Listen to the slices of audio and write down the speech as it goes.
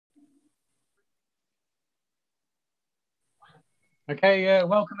Okay,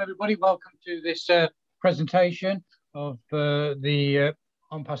 welcome everybody. Welcome to this presentation of the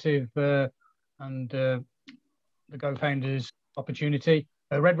ONPASSIVE and the Go Founders opportunity.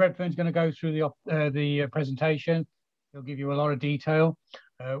 Redfern's going to go through the presentation. He'll give you a lot of detail.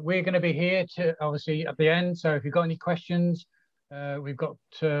 We're going to be here to obviously at the end. So if you've got any questions, we've got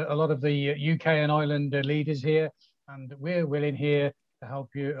a lot of the UK and Ireland leaders here, and we're willing here to help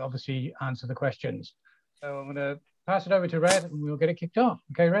you obviously answer the questions. So I'm going to pass it over to Red and we'll get it kicked off.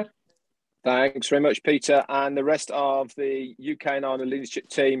 Okay, Red? Thanks very much, Peter, and the rest of the UK and Ireland leadership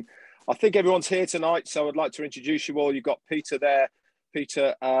team. I think everyone's here tonight, so I'd like to introduce you all. You've got Peter there,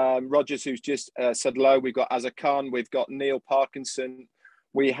 Peter Rogers, who's just said hello. We've got Azza Khan, we've got Neil Parkinson,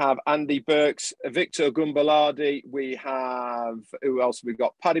 we have Andy Burks, Victor Gumbaladi, we have, who else? We've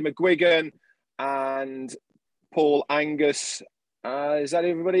got Paddy McGuigan and Paul Angus. Is that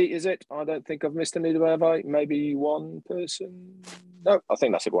everybody? Is it? I don't think I've missed anybody, have I? Maybe one person? No, I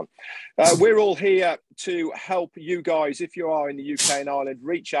think that's everyone. We're all here to help you guys. If you are in the UK and Ireland,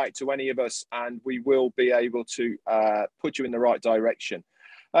 reach out to any of us and we will be able to put you in the right direction.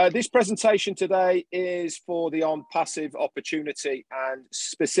 This presentation today is for the ONPASSIVE opportunity, and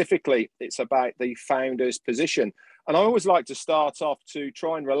specifically it's about the founder's position. And I always like to start off to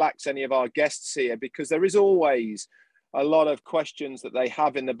try and relax any of our guests here, because there is always a lot of questions that they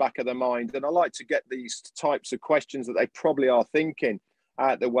have in the back of their mind. And I like to get these types of questions that they probably are thinking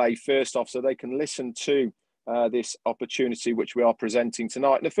out the way first off, so they can listen to this opportunity which we are presenting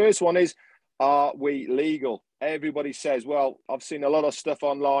tonight. And the first one is, are we legal? Everybody says, well, I've seen a lot of stuff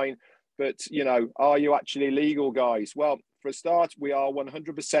online, but, you know, are you actually legal, guys? Well, for a start, we are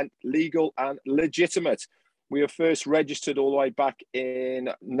 100% legal and legitimate. We were first registered all the way back in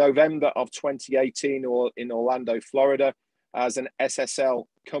November of 2018 or in Orlando, Florida, as an SSL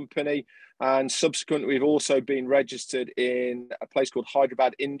company. And subsequently, we've also been registered in a place called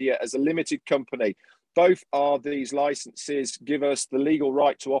Hyderabad, India, as a limited company. Both of these licenses give us the legal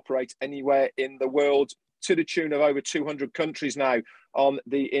right to operate anywhere in the world, to the tune of over 200 countries now on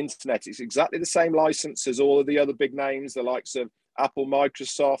the internet. It's exactly the same license as all of the other big names, the likes of Apple,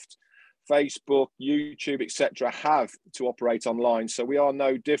 Microsoft, Facebook, YouTube, etc., have to operate online. So we are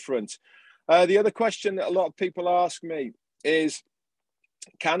no different. The other question that a lot of people ask me is,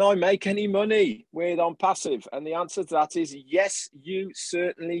 can I make any money with ONPASSIVE? And the answer to that is yes, you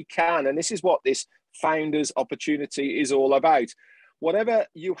certainly can. And this is what this founders opportunity is all about. Whatever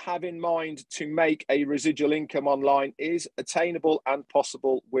you have in mind to make a residual income online is attainable and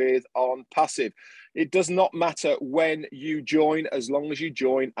possible with ONPASSIVE. It does not matter when you join, as long as you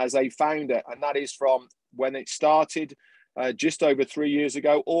join as a founder. And that is from when it started just over 3 years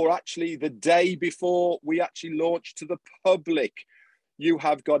ago, or actually the day before we actually launched to the public. You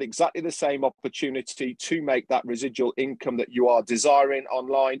have got exactly the same opportunity to make that residual income that you are desiring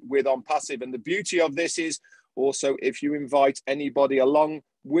online with ONPASSIVE. And the beauty of this is, also, if you invite anybody along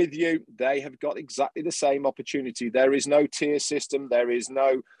with you, they have got exactly the same opportunity. There is no tier system. There is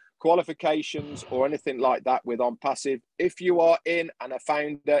no qualifications or anything like that with ONPASSIVE. If you are in and a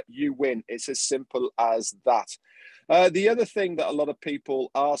founder, you win. It's as simple as that. The other thing that a lot of people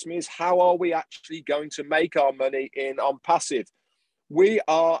ask me is, how are we actually going to make our money in ONPASSIVE? We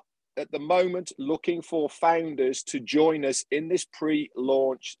are at the moment looking for founders to join us in this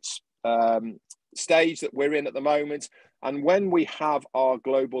pre-launch stage that we're in at the moment. And when we have our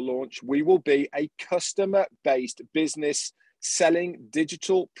global launch, we will be a customer-based business selling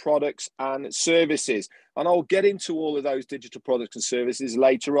digital products and services. And I'll get into all of those digital products and services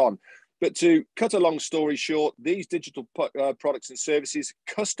later on. But to cut a long story short, these digital products and services,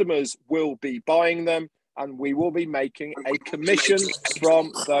 customers will be buying them, and we will be making a commission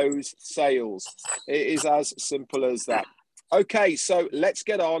from those sales. It is as simple as that. Okay, so let's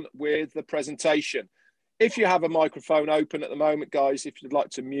get on with the presentation. If you have a microphone open at the moment, guys, if you'd like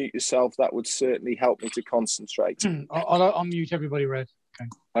to mute yourself, that would certainly help me to concentrate. I'll mute everybody, Red.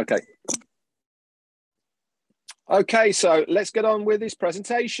 Okay. Okay, so let's get on with this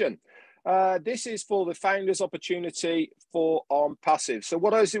presentation. This is for the founders opportunity for ONPASSIVE. So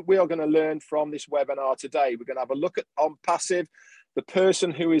what is it we are going to learn from this webinar today? We're going to have a look at ONPASSIVE, the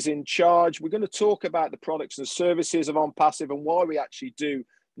person who is in charge. We're going to talk about the products and services of ONPASSIVE and why we actually do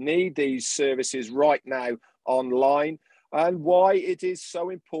need these services right now online, and why it is so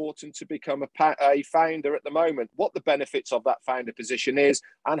important to become a founder at the moment, what the benefits of that founder position is,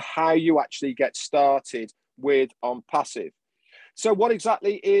 and how you actually get started with ONPASSIVE. So what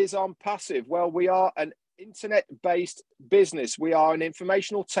exactly is ONPASSIVE? Well, we are an internet-based business. We are an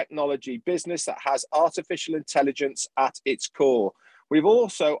informational technology business that has artificial intelligence at its core. We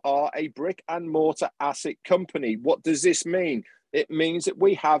also are a brick and mortar asset company. What does this mean? It means that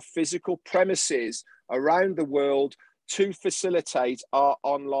we have physical premises around the world to facilitate our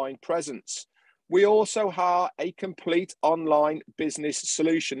online presence. We also are a complete online business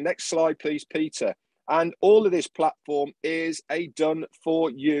solution. Next slide, please, Peter. And all of this platform is a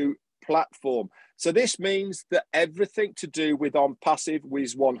done-for-you platform. So this means that everything to do with ONPASSIVE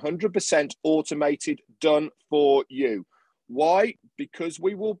is 100% automated, done for you. Why? Because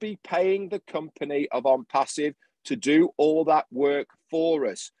we will be paying the company of ONPASSIVE to do all that work for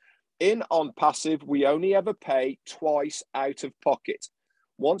us. In ONPASSIVE, we only ever pay twice out of pocket.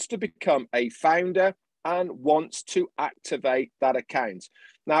 Once to become a founder and wants to activate that account.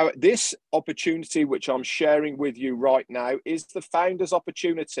 Now, this opportunity, which I'm sharing with you right now, is the founder's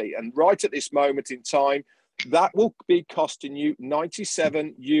opportunity. And right at this moment in time, that will be costing you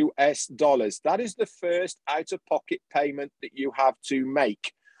 $97 US. That is the first out-of-pocket payment that you have to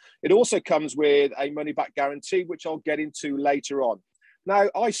make. It also comes with a money-back guarantee, which I'll get into later on. Now,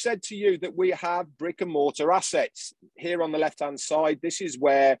 I said to you that we have brick and mortar assets. Here on the left-hand side, this is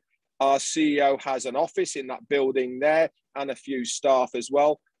where our CEO has an office in that building there and a few staff as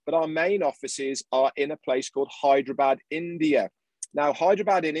well. But our main offices are in a place called Hyderabad, India. Now,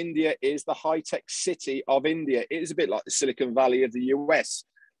 Hyderabad in India is the high-tech city of India. It is a bit like the Silicon Valley of the US,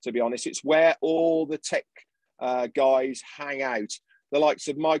 to be honest. It's where all the tech guys hang out. The likes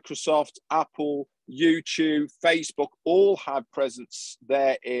of Microsoft, Apple, YouTube, Facebook, all have presence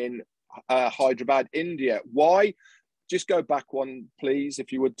there in Hyderabad, India. Why? Just go back one, please,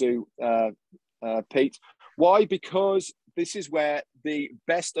 if you would do, Pete. Why? Because this is where the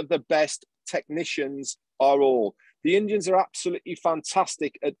best of the best technicians are all. The Indians are absolutely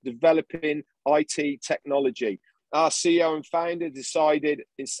fantastic at developing IT technology. Our CEO and founder decided,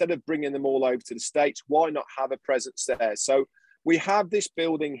 instead of bringing them all over to the States, why not have a presence there? So we have this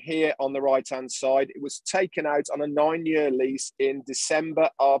building here on the right-hand side. It was taken out on a 9-year lease in December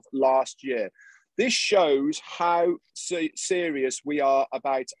of last year. This shows how serious we are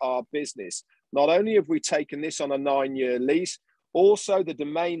about our business. Not only have we taken this on a 9-year lease, also the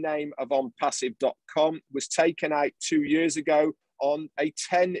domain name of onpassive.com was taken out 2 years ago on a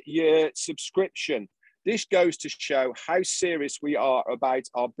 10-year subscription. This goes to show how serious we are about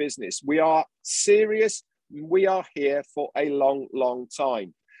our business. We are serious. We are here for a long, long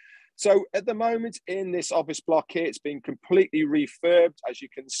time. So at the moment in this office block here, it's been completely refurbed. As you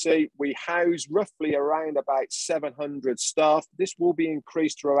can see, we house roughly around about 700 staff. This will be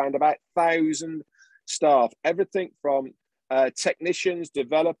increased to around about 1,000 staff. Everything from technicians,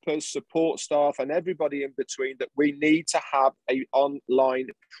 developers, support staff, and everybody in between that we need to have an online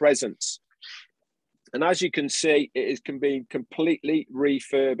presence. And as you can see, it can be completely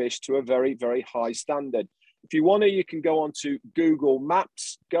refurbished to a very, very high standard. If you want to, you can go onto Google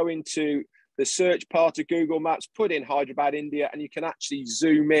Maps, go into the search part of Google Maps, put in Hyderabad, India, and you can actually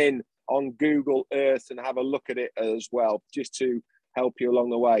zoom in on Google Earth and have a look at it as well, just to help you along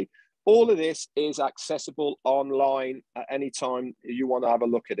the way. All of this is accessible online at any time you want to have a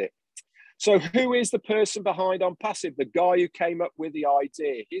look at it. So who is the person behind ONPASSIVE? The guy who came up with the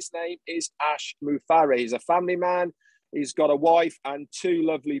idea. His name is Ash Mufari. He's a family man. He's got a wife and 2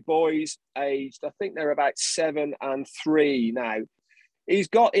 lovely boys, aged, I think they're about 7 and 3 now. He's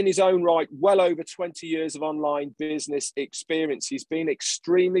got in his own right well over 20 years of online business experience. He's been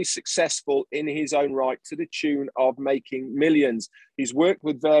extremely successful in his own right to the tune of making millions. He's worked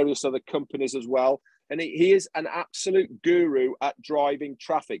with various other companies as well. And he is an absolute guru at driving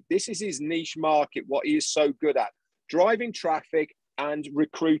traffic. This is his niche market, what he is so good at, driving traffic and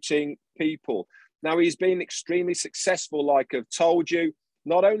recruiting people. Now, he's been extremely successful, like I've told you,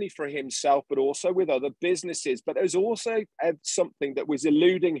 not only for himself, but also with other businesses. But there's also something that was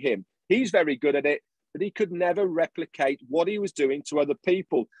eluding him. He's very good at it, but he could never replicate what he was doing to other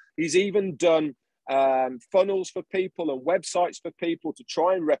people. He's even done funnels for people and websites for people to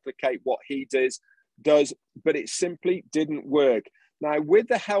try and replicate what he does, but it simply didn't work. Now, with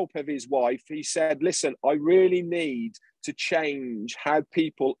the help of his wife, he said, listen, I really need to change how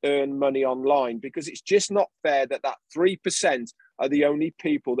people earn money online, because it's just not fair that 3% are the only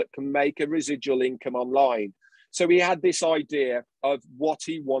people that can make a residual income online. So he had this idea of what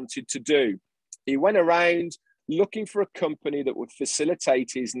he wanted to do. He went around looking for a company that would facilitate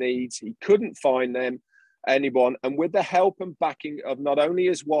his needs. He couldn't find anyone. And with the help and backing of not only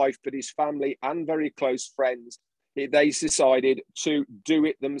his wife, but his family and very close friends, they decided to do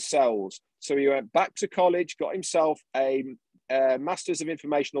it themselves. So he went back to college, got himself a Master's of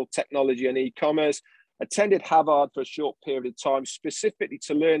Informational Technology and E-commerce, attended Harvard for a short period of time, specifically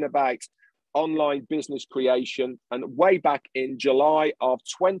to learn about online business creation. And way back in July of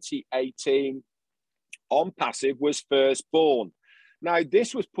 2018, ONPASSIVE was first born. Now,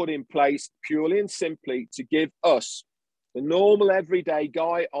 this was put in place purely and simply to give us, the normal everyday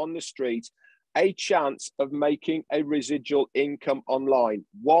guy on the street, a chance of making a residual income online.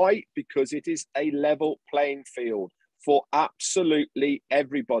 Why? Because it is a level playing field for absolutely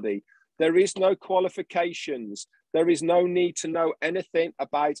everybody. There is no qualifications. There is no need to know anything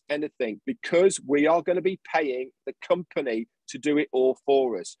about anything, because we are going to be paying the company to do it all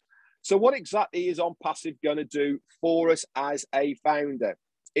for us. So what exactly is ONPASSIVE going to do for us as a founder?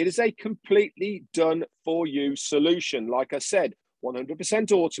 It is a completely done for you solution. Like I said,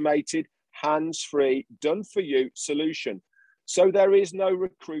 100% automated, hands-free, done for you solution. So there is no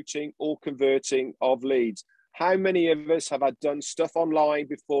recruiting or converting of leads. How many of us have had done stuff online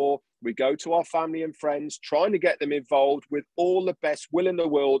before? We go to our family and friends, trying to get them involved with all the best will in the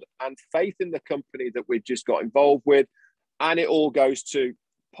world and faith in the company that we've just got involved with. And it all goes to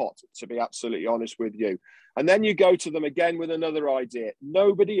pot, to be absolutely honest with you. And then you go to them again with another idea.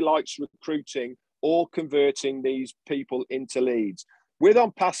 Nobody likes recruiting or converting these people into leads. With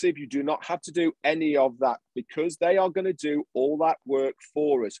ONPASSIVE, you do not have to do any of that, because they are going to do all that work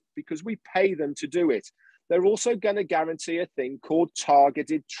for us, because we pay them to do it. They're also going to guarantee a thing called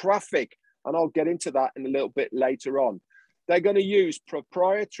targeted traffic, and I'll get into that in a little bit later on. They're going to use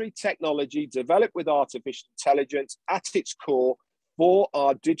proprietary technology developed with artificial intelligence at its core for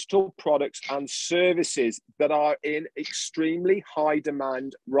our digital products and services that are in extremely high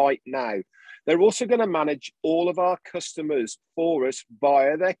demand right now. They're also going to manage all of our customers for us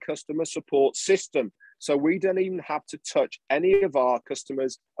via their customer support system. So we don't even have to touch any of our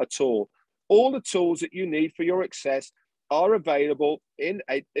customers at all. All the tools that you need for your success are available in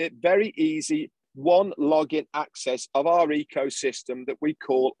a very easy one login access of our ecosystem that we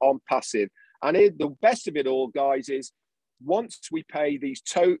call ONPASSIVE. And the best of it all, guys, is once we pay these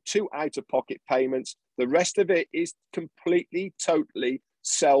two out-of-pocket payments, the rest of it is completely, totally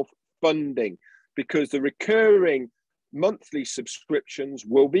self-funding, because the recurring monthly subscriptions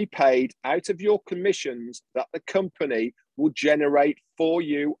will be paid out of your commissions that the company will generate for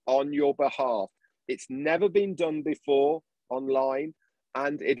you on your behalf. It's never been done before online,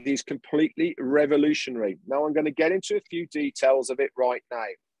 and it is completely revolutionary. Now, I'm going to get into a few details of it right now.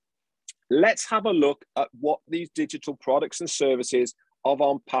 Let's have a look at what these digital products and services of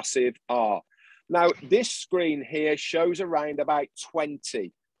ONPASSIVE are. Now, this screen here shows around about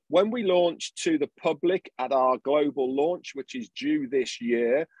 20. When we launch to the public at our global launch, which is due this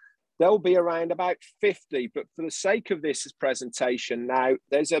year, there'll be around about 50. But for the sake of this presentation now,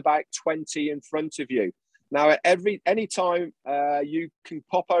 there's about 20 in front of you. Now, at any time, you can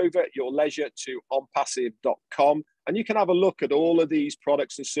pop over at your leisure to onpassive.com, and you can have a look at all of these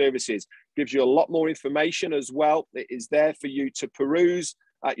products and services. Gives you a lot more information as well. It is there for you to peruse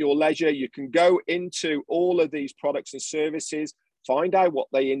at your leisure. You can go into all of these products and services, find out what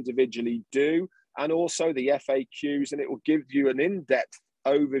they individually do, and also the FAQs, and it will give you an in-depth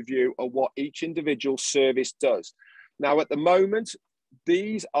overview of what each individual service does. Now, at the moment,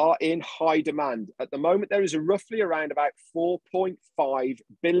 these are in high demand. At the moment, there is roughly around about 4.5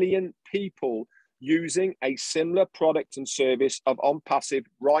 billion people using a similar product and service of ONPASSIVE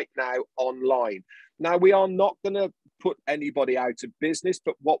right now online. Now, we are not going to put anybody out of business,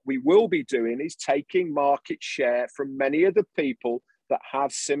 but what we will be doing is taking market share from many of the people that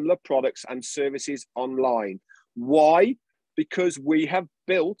have similar products and services online. Why? Because we have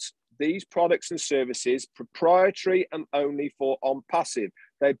built these products and services proprietary and only for ONPASSIVE.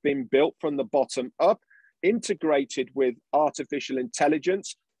 They've been built from the bottom up, integrated with artificial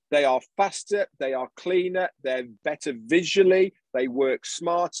intelligence. They are faster, they are cleaner, they're better visually, they work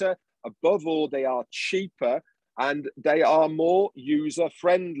smarter. Above all, they are cheaper, and they are more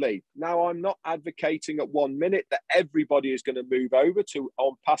user-friendly. Now, I'm not advocating at 1 minute that everybody is going to move over to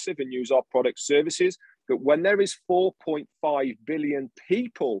ONPASSIVE and use our product services, but when there is 4.5 billion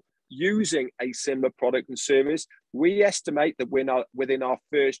people using a similar product and service, we estimate that within our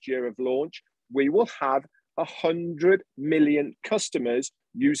first year of launch, we will have 100 million customers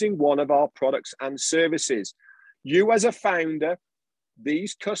using one of our products and services. You as a founder,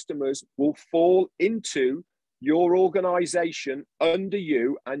 these customers will fall into your organization under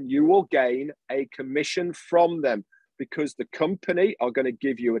you, and you will gain a commission from them, because the company are going to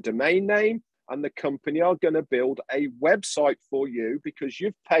give you a domain name, and the company are going to build a website for you because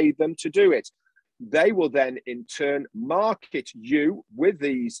you've paid them to do it. They will then in turn market you with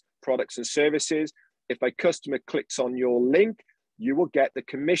these products and services. If a customer clicks on your link, you will get the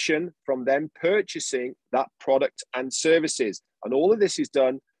commission from them purchasing that product and services. And all of this is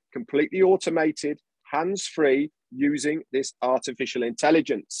done completely automated, hands-free, using this artificial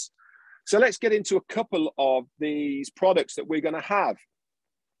intelligence. So let's get into a couple of these products that we're going to have.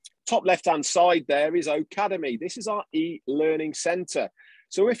 Top left-hand side there is Ocademy. This is our e-learning center.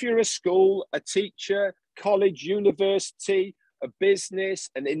 So if you're a school, a teacher, college, university, a business,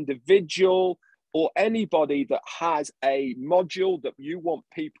 an individual, or anybody that has a module that you want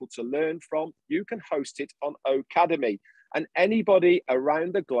people to learn from, you can host it on Ocademy. And anybody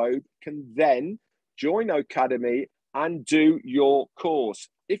around the globe can then join Ocademy and do your course.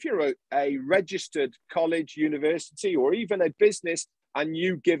 If you're a registered college, university, or even a business, and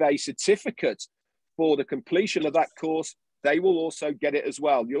you give a certificate for the completion of that course, they will also get it as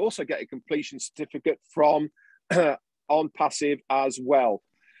well. You'll also get a completion certificate from ONPASSIVE as well.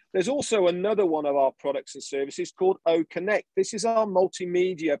 There's also another one of our products and services called OConnect. This is our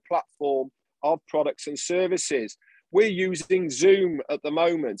multimedia platform of products and services. We're using Zoom at the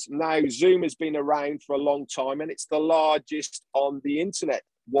moment. Now, Zoom has been around for a long time and it's the largest on the internet.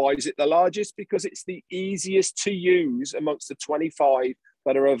 Why is it the largest? Because it's the easiest to use amongst the 25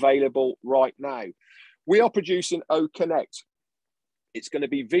 that are available right now. We are producing OConnect. It's going to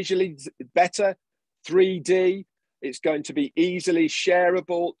be visually better, 3D. It's going to be easily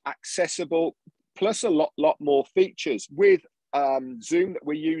shareable, accessible, plus a lot more features. With Zoom that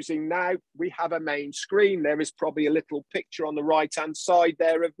we're using now, we have a main screen. There is probably a little picture on the right-hand side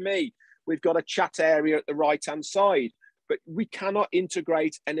there of me. We've got a chat area at the right-hand side, but we cannot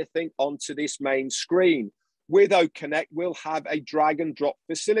integrate anything onto this main screen. With OConnect, we'll have a drag and drop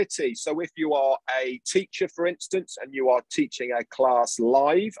facility. So if you are a teacher, for instance, and you are teaching a class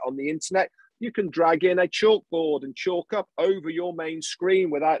live on the internet, you can drag in a chalkboard and chalk up over your main screen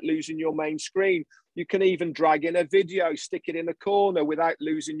without losing your main screen. You can even drag in a video, stick it in a corner without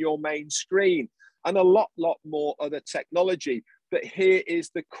losing your main screen, and a lot more other technology. But here is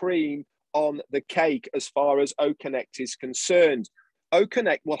the cream on the cake as far as OConnect is concerned.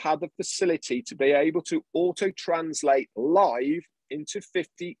 OConnect will have the facility to be able to auto-translate live into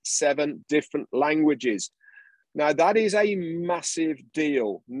 57 different languages. Now, that is a massive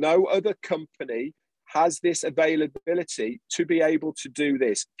deal. No other company has this availability to be able to do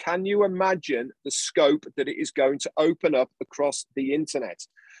this. Can you imagine the scope that it is going to open up across the internet?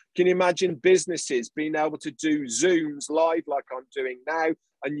 Can you imagine businesses being able to do Zooms live like I'm doing now?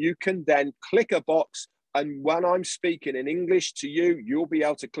 And you can then click a box, and when I'm speaking in English to you, you'll be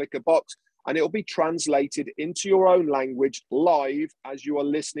able to click a box and it'll be translated into your own language live as you are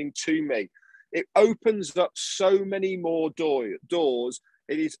listening to me. It opens up so many more doors.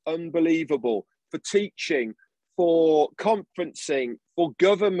 It is unbelievable for teaching, for conferencing, for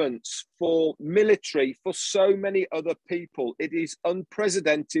governments, for military, for so many other people. It is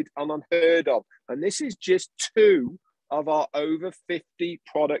unprecedented and unheard of. And this is just 2 of our over 50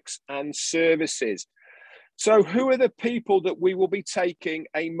 products and services. So who are the people that we will be taking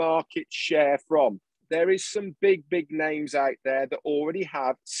a market share from? There is some big names out there that already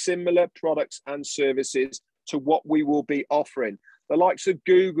have similar products and services to what we will be offering. The likes of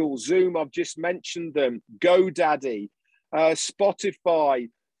Google, Zoom, I've just mentioned them, GoDaddy, Spotify,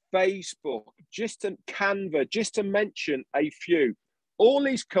 Facebook, Canva, just to mention a few. All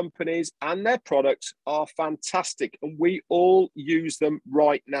these companies and their products are fantastic and we all use them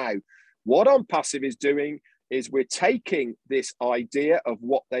right now. What ONPASSIVE is doing is we're taking this idea of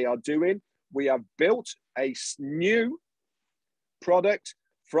what they are doing. We have built a new product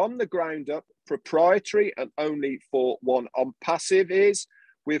from the ground up, proprietary and only for one ONPASSIVE is.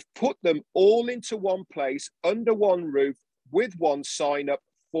 We've put them all into one place, under one roof, with one sign up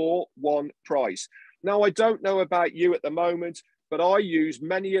for one price. Now, I don't know about you at the moment, but I use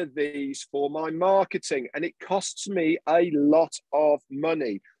many of these for my marketing and it costs me a lot of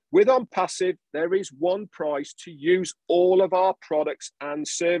money. With ONPASSIVE, there is one price to use all of our products and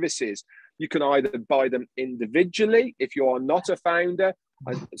services. You can either buy them individually if you are not a founder,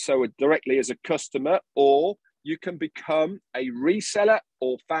 so directly as a customer, or you can become a reseller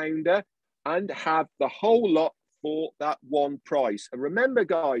or founder and have the whole lot for that one price. And remember,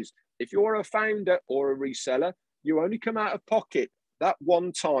 guys, if you're a founder or a reseller, you only come out of pocket that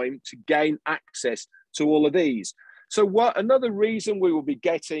one time to gain access to all of these. So another reason we will be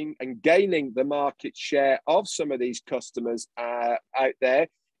getting and gaining the market share of some of these customers out there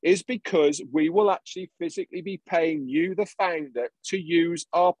is because we will actually physically be paying you, the founder, to use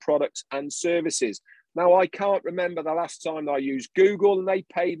our products and services. Now, I can't remember the last time I used Google and they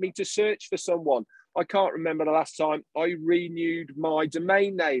paid me to search for someone. I can't remember the last time I renewed my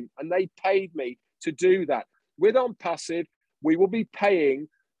domain name and they paid me to do that. With ONPASSIVE, we will be paying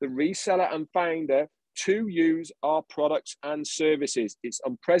the reseller and founder to use our products and services. It's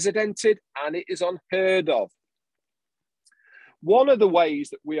unprecedented and it is unheard of. One of the ways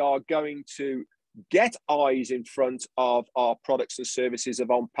that we are going to get eyes in front of our products and services of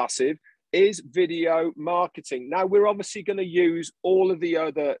ONPASSIVE is video marketing. Now, we're obviously going to use all of the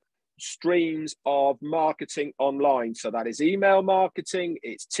other streams of marketing online. So that is email marketing,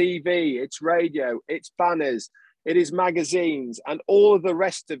 it's TV, it's radio, it's banners, it is magazines, and all of the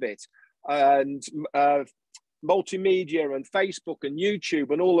rest of it, and multimedia and Facebook and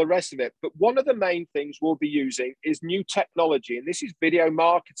YouTube and all the rest of it. But one of the main things we'll be using is new technology, and this is video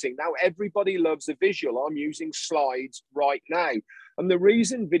marketing. Now, everybody loves a visual. I'm using slides right now. And the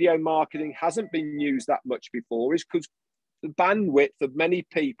reason video marketing hasn't been used that much before is because the bandwidth of many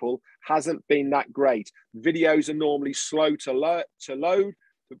people hasn't been that great. Videos are normally slow to load.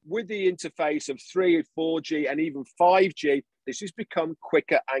 But with the interface of 3, 4G and even 5G, this has become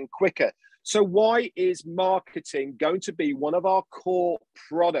quicker and quicker. So why is marketing going to be one of our core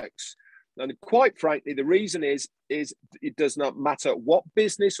products? And quite frankly, the reason is it does not matter what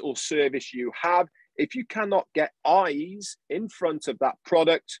business or service you have. If you cannot get eyes in front of that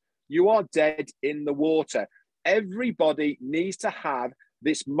product, you are dead in the water. Everybody needs to have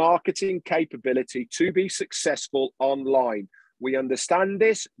this marketing capability to be successful online. We understand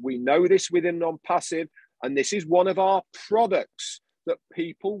this, we know this within ONPASSIVE, and this is one of our products that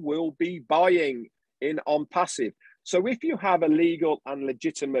people will be buying in ONPASSIVE. So if you have a legal and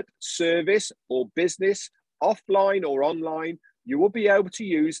legitimate service or business, offline or online, you will be able to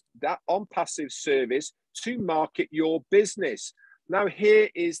use that ONPASSIVE service to market your business. Now, here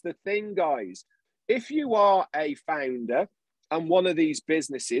is the thing, guys. If you are a founder and one of these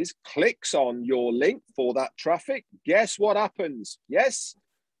businesses clicks on your link for that traffic, guess what happens? Yes,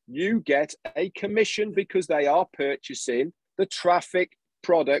 you get a commission because they are purchasing the traffic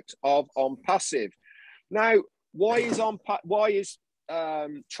product of ONPASSIVE. Now, why is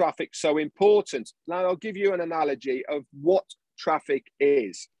traffic so important? Now, I'll give you an analogy of what traffic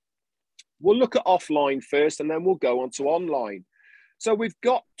is. We'll look at offline first, and then we'll go on to online. So we've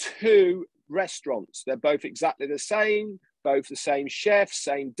got 2 restaurants. They're both exactly the same, both the same chef,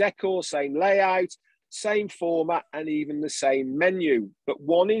 same decor, same layout, same format, and even the same menu. But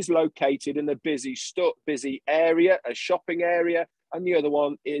one is located in a busy area, a shopping area, and the other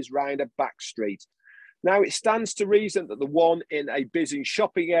one is round a back street. Now, it stands to reason that the one in a busy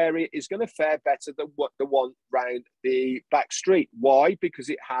shopping area is going to fare better than what the one round the back street. Why? Because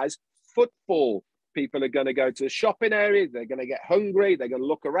it has footfall. People are going to go to the shopping area, they're going to get hungry, they're going to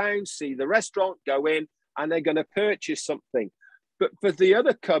look around, see the restaurant, go in, and they're going to purchase something. But for the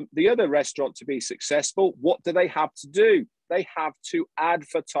other restaurant to be successful, what do they have to do? They have to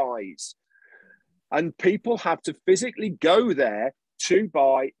advertise. And people have to physically go there to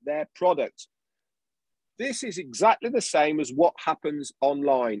buy their product. This is exactly the same as what happens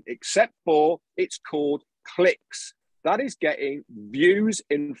online, except for it's called clicks. That is getting views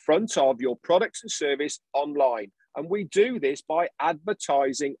in front of your products and service online. And we do this by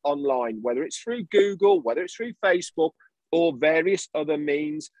advertising online, whether it's through Google, whether it's through Facebook, or various other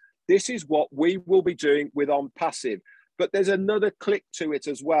means. This is what we will be doing with ONPASSIVE. But there's another click to it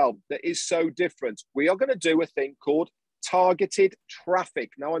as well that is so different. We are going to do a thing called targeted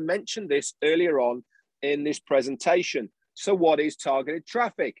traffic. Now, I mentioned this earlier on in this presentation. So what is targeted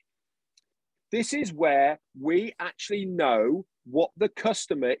traffic? This is where we actually know what the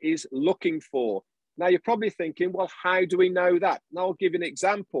customer is looking for. Now, you're probably thinking, well, how do we know that? Now, I'll give you an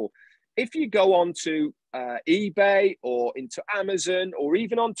example. If you go on to eBay or into Amazon or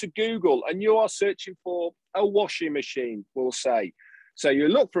even onto Google and you are searching for a washing machine, we'll say. So you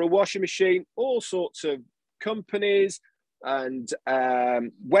look for a washing machine, all sorts of companies and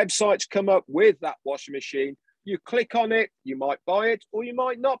websites come up with that washing machine. You click on it, you might buy it or you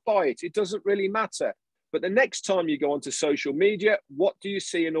might not buy it. It doesn't really matter. But the next time you go onto social media, what do you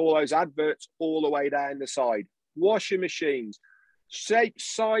see in all those adverts all the way down the side? Washing machines,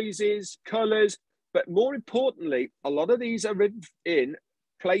 shapes, sizes, colors. But more importantly, a lot of these are in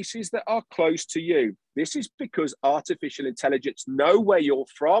places that are close to you. This is because artificial intelligence know where you're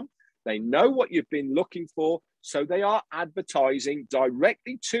from. They know what you've been looking for. So they are advertising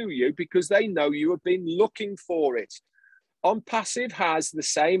directly to you because they know you have been looking for it. ONPASSIVE has the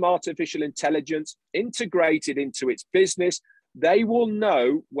same artificial intelligence integrated into its business. They will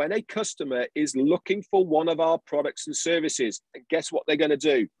know when a customer is looking for one of our products and services. And guess what they're going to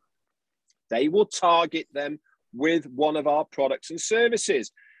do? They will target them with one of our products and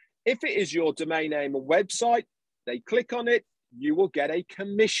services. If it is your domain name and website, they click on it, you will get a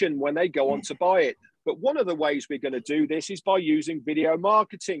commission when they go on to buy it. But one of the ways we're going to do this is by using video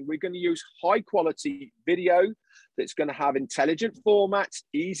marketing. We're going to use high quality video that's going to have intelligent formats,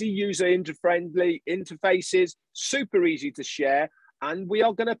 easy user-friendly interfaces, super easy to share. And we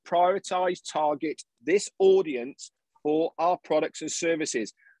are going to prioritize target this audience for our products and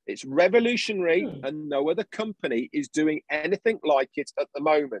services. It's revolutionary and no other company is doing anything like it at the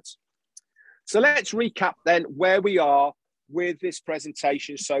moment. So let's recap then where we are with this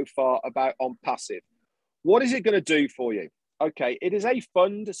presentation so far about ONPASSIVE. What is it going to do for you? Okay, it is a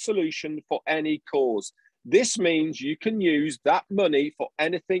fund solution for any cause. This means you can use that money for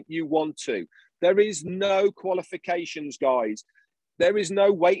anything you want to. There is no qualifications, guys. There is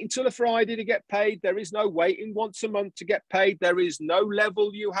no wait until a Friday to get paid. There is no waiting once a month to get paid. There is no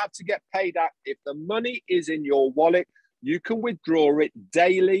level you have to get paid at. If the money is in your wallet, you can withdraw it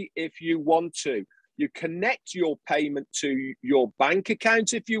daily if you want to. You connect your payment to your bank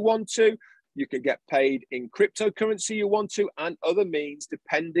account if you want to. You can get paid in cryptocurrency you want to, and other means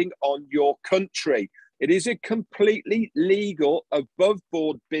depending on your country. It is a completely legal, above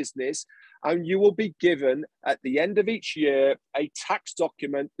board business, and you will be given at the end of each year a tax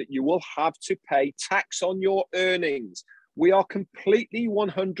document that you will have to pay tax on your earnings. We are completely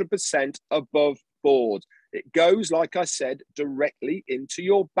 100% above board. It goes, like I said, directly into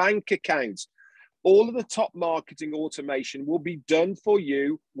your bank account. All of the top marketing automation will be done for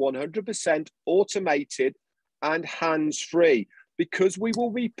you 100% automated and hands-free, because we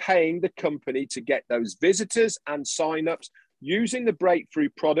will be paying the company to get those visitors and sign-ups using the breakthrough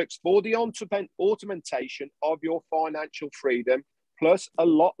products for the automation of your financial freedom, plus a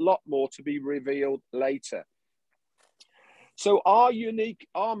lot more to be revealed later. So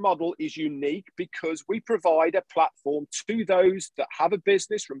our model is unique because we provide a platform to those that have a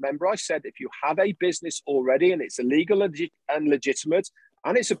business. Remember, I said if you have a business already and it's illegal and legitimate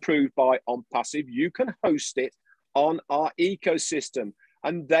and it's approved by ONPASSIVE, you can host it on our ecosystem,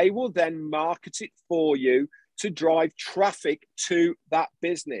 and they will then market it for you to drive traffic to that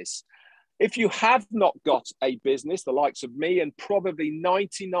business. If you have not got a business, the likes of me and probably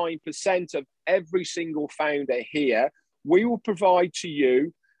 99% of every single founder here, we will provide to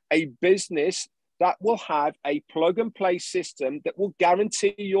you a business that will have a plug and play system that will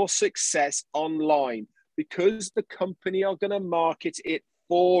guarantee your success online, because the company are going to market it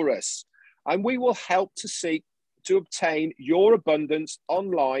for us. And we will help to obtain your abundance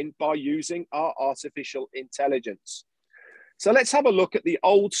online by using our artificial intelligence. So let's have a look at the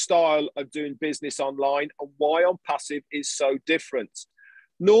old style of doing business online and why ONPASSIVE is so different.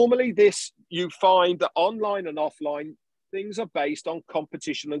 Normally you find that online and offline things are based on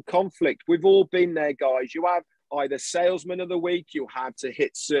competition and conflict. We've all been there, guys. You have either salesman of the week, you have to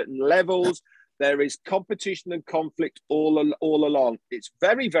hit certain levels. There is competition and conflict all along. It's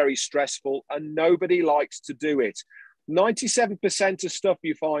very, very stressful and nobody likes to do it. 97% of stuff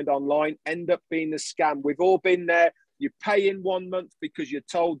you find online end up being a scam. We've all been there. You pay in 1 month because you're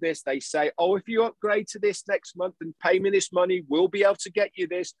told this. They say, oh, if you upgrade to this next month and pay me this money, we'll be able to get you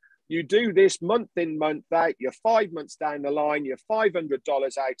this. You do this month in, month out. You're 5 months down the line. You're $500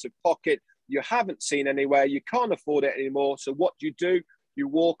 out of pocket. You haven't seen anywhere. You can't afford it anymore. So what do? You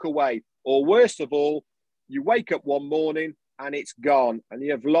walk away. Or worst of all, you wake up one morning and it's gone and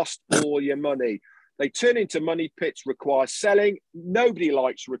you have lost all your money. They turn into money pits, require selling. Nobody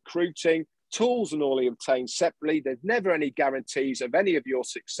likes recruiting. Tools and all are obtained separately. There's never any guarantees of any of your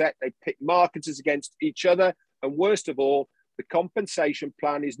success. They pick marketers against each other. And worst of all, the compensation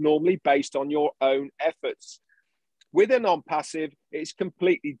plan is normally based on your own efforts. With an ONPASSIVE, it's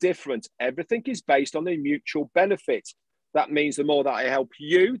completely different. Everything is based on a mutual benefit. That means the more that I help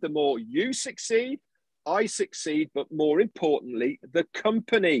you, the more you succeed, I succeed, but more importantly, the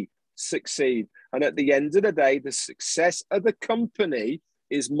company succeed. And at the end of the day, the success of the company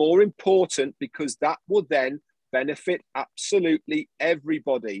is more important because that will then benefit absolutely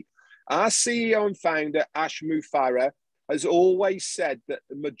everybody. Our CEO and founder, Ash Mufareh, has always said that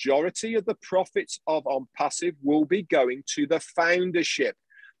the majority of the profits of ONPASSIVE will be going to the foundership.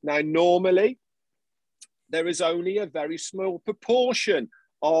 Now, normally, there is only a very small proportion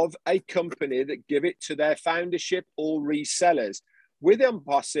of a company that give it to their foundership or resellers. With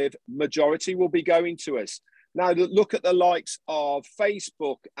ONPASSIVE, majority will be going to us. Now, look at the likes of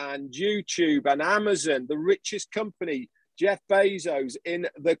Facebook and YouTube and Amazon, the richest company, Jeff Bezos in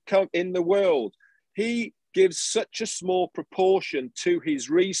the world. He gives such a small proportion to his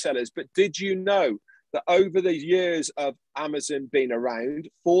resellers. But did you know that over the years of Amazon being around,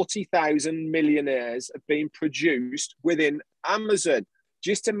 40,000 millionaires have been produced within Amazon?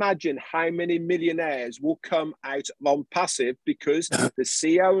 Just imagine how many millionaires will come out of ONPASSIVE because the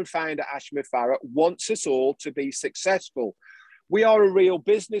CEO and founder, Ashmi Farah, wants us all to be successful. We are a real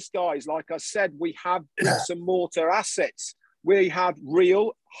business, guys. Like I said, we have bricks and mortar assets. We have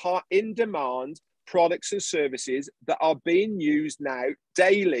real, in-demand products and services that are being used now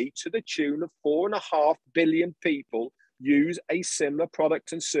daily to the tune of 4.5 billion people use a similar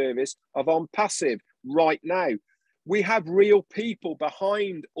product and service of ONPASSIVE right now. We have real people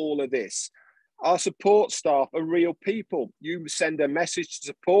behind all of this. Our support staff are real people. You send a message to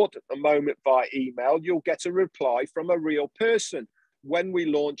support at the moment via email, you'll get a reply from a real person. When we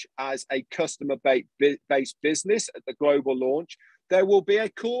launch as a customer-based business at the global launch, there will be a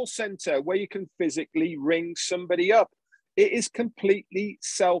call center where you can physically ring somebody up. It is completely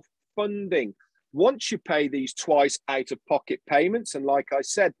self-funding. Once you pay these twice out-of-pocket payments, and like I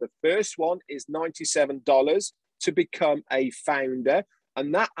said, the first one is $97 to become a founder,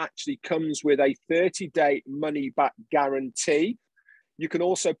 and that actually comes with a 30-day money-back guarantee. You can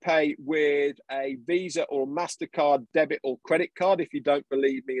also pay with a Visa or MasterCard debit or credit card if you don't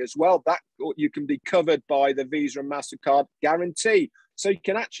believe me as well. That you can be covered by the Visa and MasterCard guarantee. So you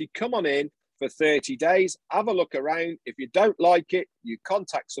can actually come on in for 30 days, have a look around. If you don't like it, you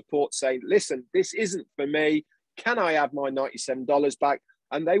contact support saying, listen, this isn't for me. Can I have my $97 back?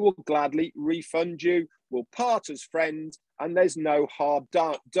 And they will gladly refund you. We'll part as friends, and there's no harm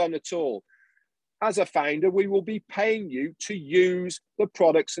done at all. As a founder, we will be paying you to use the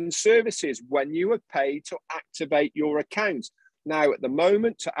products and services when you are paid to activate your account. Now, at the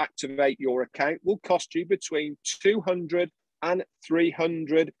moment, to activate your account will cost you between $200 and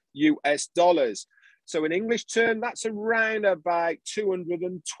 $300 US. So in English term, that's around about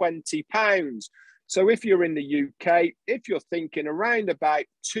 £220. So if you're in the UK, if you're thinking around about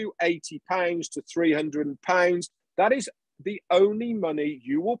 £280 to £300, that is the only money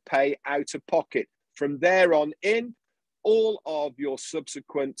you will pay out of pocket. From there on in, all of your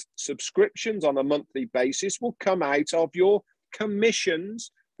subsequent subscriptions on a monthly basis will come out of your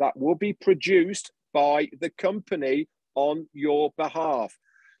commissions that will be produced by the company on your behalf.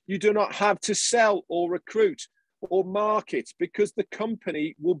 You do not have to sell or recruit or market because the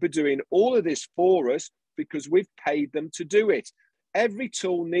company will be doing all of this for us because we've paid them to do it. Every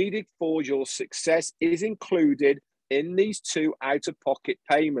tool needed for your success is included in these two out-of-pocket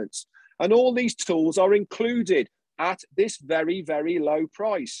payments. And all these tools are included at this very, very low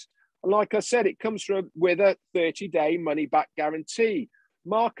price. And like I said, it comes with a 30-day money-back guarantee.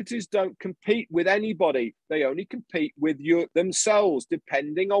 Marketers don't compete with anybody. They only compete with themselves,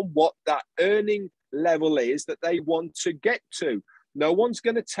 depending on what that earning level is that they want to get to. No one's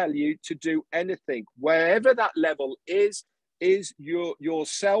going to tell you to do anything. Wherever that level is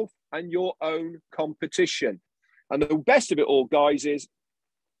yourself and your own competition. And the best of it all, guys, is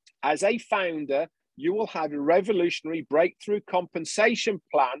as a founder, you will have a revolutionary breakthrough compensation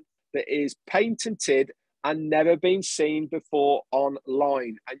plan that is patented and never been seen before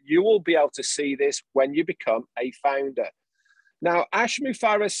online. And you will be able to see this when you become a founder. Now, Ashmi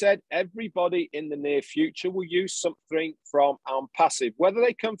Farah said everybody in the near future will use something from ONPASSIVE, whether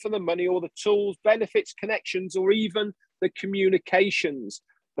they come from the money or the tools, benefits, connections, or even the communications.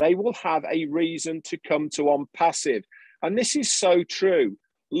 They will have a reason to come to ONPASSIVE. And this is so true.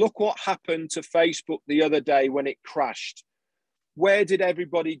 Look what happened to Facebook the other day when it crashed. Where did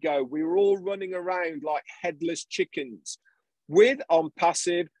everybody go? We were all running around like headless chickens. With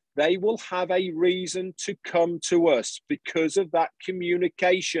ONPASSIVE, they will have a reason to come to us because of that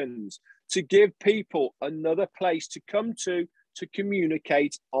communications, to give people another place to come to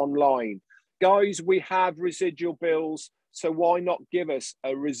communicate online. Guys, we have residual bills, so why not give us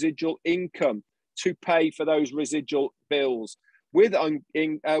a residual income to pay for those residual bills? With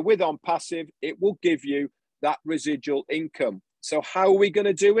ONPASSIVE, it will give you that residual income. So how are we going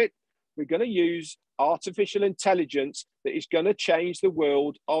to do it? We're going to use artificial intelligence that is going to change the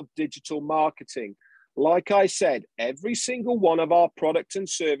world of digital marketing. Like I said, every single one of our products and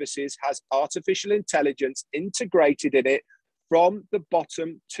services has artificial intelligence integrated in it from the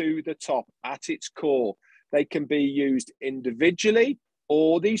bottom to the top at its core. They can be used individually,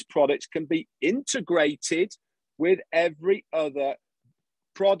 or these products can be integrated with every other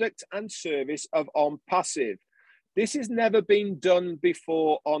product and service of ONPASSIVE. This has never been done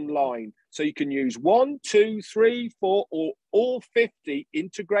before online. So you can use 1, 2, 3, 4, or all 50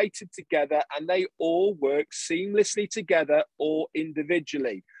 integrated together, and they all work seamlessly together or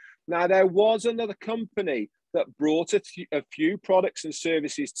individually. Now, there was another company that brought a few products and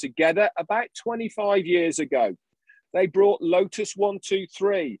services together about 25 years ago. They brought Lotus 1, 2,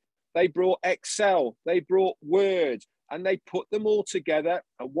 3. They brought Excel. They brought Word. and they put them all together.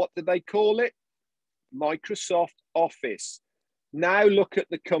 And what did they call it? Microsoft Office. Now look at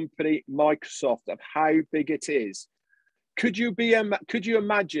the company Microsoft, of how big it is. Could you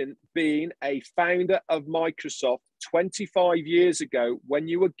imagine being a founder of Microsoft 25 years ago when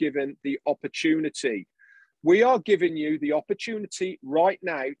you were given the opportunity? We are giving you the opportunity right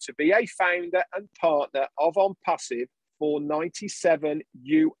now to be a founder and partner of ONPASSIVE for 97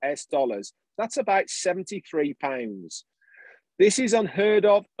 US dollars. That's about 73 pounds. This is unheard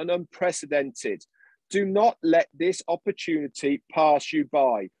of and unprecedented. Do not let this opportunity pass you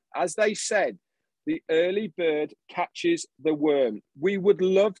by. As they said, the early bird catches the worm. We would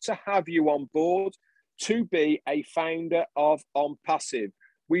love to have you on board to be a founder of ONPASSIVE.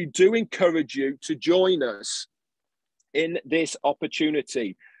 We do encourage you to join us in this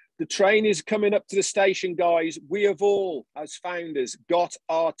opportunity. The train is coming up to the station, guys. We have all, as founders, got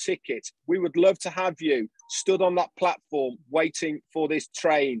our ticket. We would love to have you stood on that platform waiting for this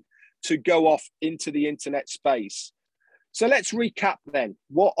train to go off into the internet space. So let's recap then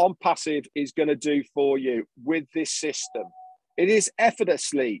what ONPASSIVE is going to do for you with this system. It is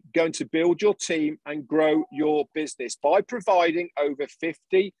effortlessly going to build your team and grow your business by providing over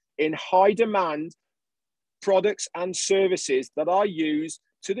 50 in high demand products and services that are used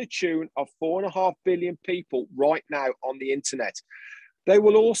to the tune of 4.5 billion people right now on the internet. They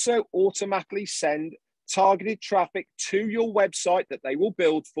will also automatically send targeted traffic to your website that they will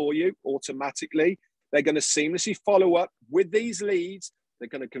build for you automatically. They're going to seamlessly follow up with these leads. They're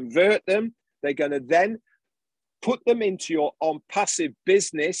going to convert them. They're going to then put them into your ONPASSIVE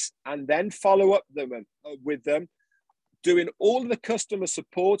business and then follow up with them, doing all of the customer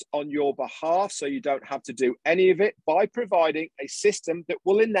support on your behalf so you don't have to do any of it, by providing a system that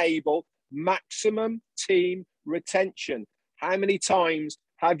will enable maximum team retention. How many times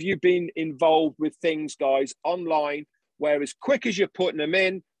have you been involved with things, guys, online, where as quick as you're putting them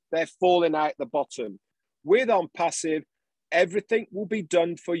in, they're falling out the bottom? With ONPASSIVE, everything will be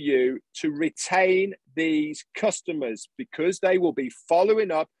done for you to retain these customers, because they will be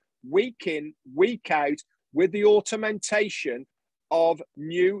following up week in, week out with the automation of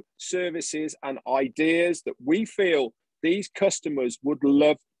new services and ideas that we feel these customers would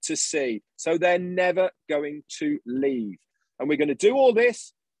love to see. So they're never going to leave. And we're going to do all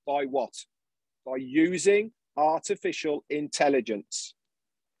this by what? By using artificial intelligence.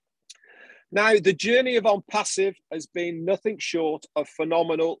 Now, the journey of ONPASSIVE has been nothing short of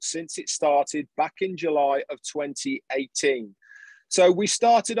phenomenal since it started back in July of 2018. So we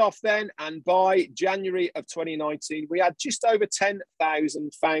started off then, and by January of 2019, we had just over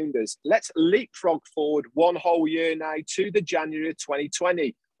 10,000 founders. Let's leapfrog forward one whole year now to the January of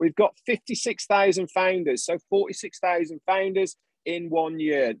 2020. We've got 56,000 founders, so 46,000 founders in 1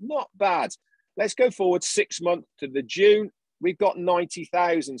 year. Not bad. Let's go forward 6 months to the June. We've got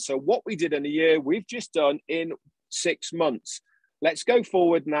 90,000. So what we did in a year, we've just done in 6 months. Let's go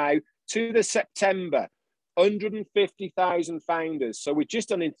forward now to the September, 150,000 founders. So we've just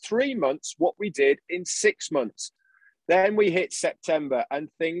done in 3 months what we did in 6 months. Then we hit September and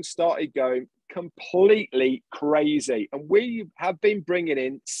things started going completely crazy. And we have been bringing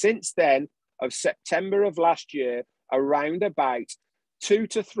in since then, of September of last year, around about 2,000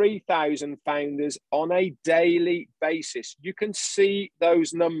 to 3,000 founders on a daily basis. You can see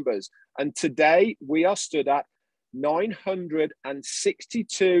those numbers. And today we are stood at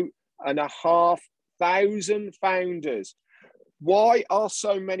 962,500 founders. Why are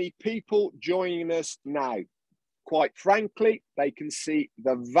so many people joining us now? Quite frankly, they can see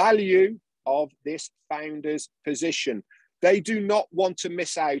the value of this founder's position. They do not want to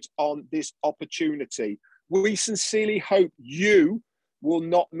miss out on this opportunity. We sincerely hope you will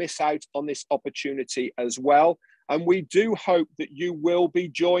not miss out on this opportunity as well. And we do hope that you will be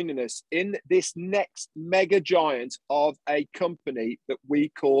joining us in this next mega giant of a company that we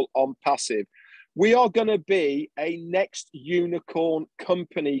call ONPASSIVE. We are going to be a next unicorn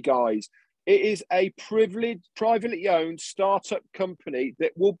company, guys. It is a privileged, privately owned startup company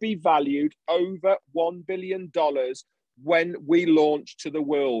that will be valued over $1 billion when we launch to the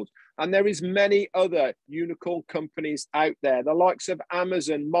world. And there is many other unicorn companies out there, the likes of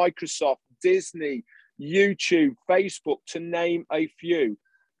Amazon, Microsoft, Disney, YouTube, Facebook, to name a few.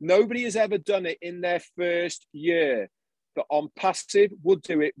 Nobody has ever done it in their first year, but ONPASSIVE will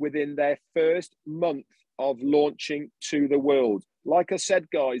do it within their first month of launching to the world. Like I said,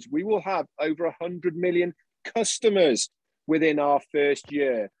 guys, we will have over 100 million customers within our first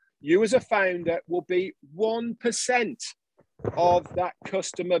year. You as a founder will be 1% of that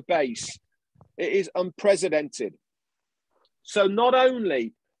customer base. It is unprecedented. So not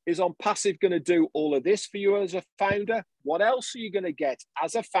only Is ONPASSIVE going to do all of this for you as a founder? What else are you going to get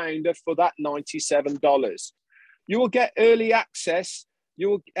as a founder for that $97? You will get early access. You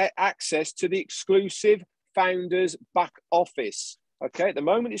will get access to the exclusive Founders Back Office. Okay, at the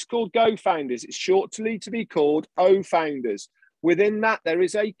moment it's called Go Founders. It's shortly to be called O Founders. Within that, there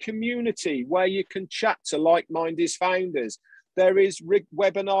is a community where you can chat to like-minded founders. There is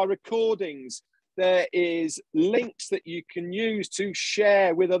webinar recordings. There is links that you can use to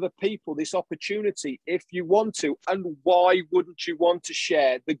share with other people this opportunity if you want to. And why wouldn't you want to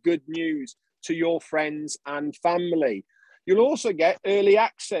share the good news to your friends and family? You'll also get early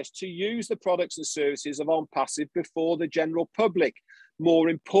access to use the products and services of ONPASSIVE before the general public. More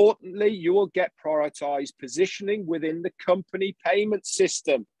importantly, you will get prioritized positioning within the company payment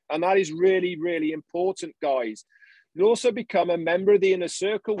system. And that is really, really important, guys. You'll also become a member of the inner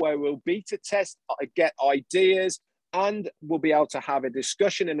circle where we'll beta test, get ideas, and we'll be able to have a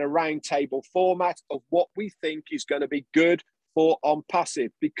discussion in a roundtable format of what we think is going to be good for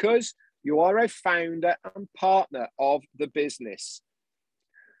ONPASSIVE, because you are a founder and partner of the business.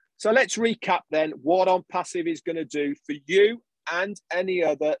 So let's recap then what ONPASSIVE is going to do for you and any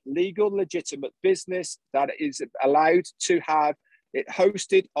other legal, legitimate business that is allowed to have it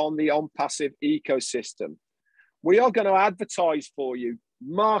hosted on the ONPASSIVE ecosystem. We are going to advertise for you,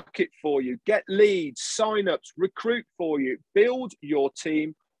 market for you, get leads, sign-ups, recruit for you, build your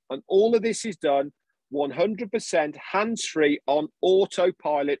team, and all of this is done 100% hands-free on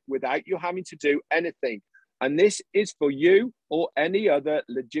autopilot without you having to do anything. And this is for you or any other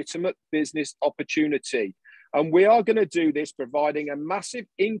legitimate business opportunity. And we are going to do this providing a massive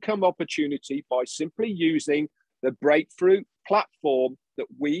income opportunity by simply using the breakthrough platform that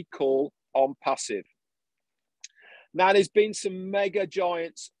we call ONPASSIVE. Now, there's been some mega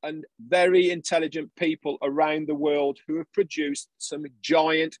giants and very intelligent people around the world who have produced some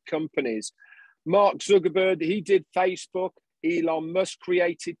giant companies. Mark Zuckerberg, he did Facebook. Elon Musk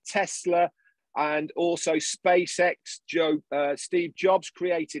created Tesla and also SpaceX. Steve Jobs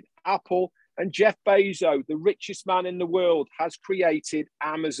created Apple. And Jeff Bezos, the richest man in the world, has created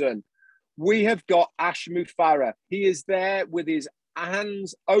Amazon. We have got Ashmu Farah. He is there with his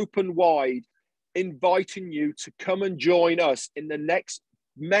hands open wide, inviting you to come and join us in the next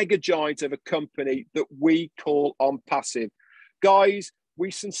mega giant of a company that we call ONPASSIVE. Guys,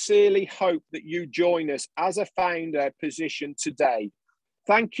 we sincerely hope that you join us as a founder position today.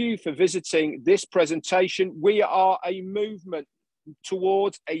 Thank you for visiting this presentation. We are a movement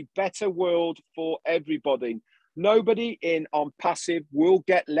towards a better world for everybody. Nobody in ONPASSIVE will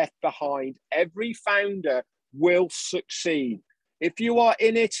get left behind. Every founder will succeed. If you are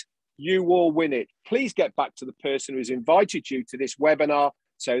in it, you will win it. Please get back to the person who's invited you to this webinar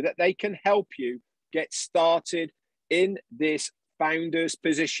so that they can help you get started in this founder's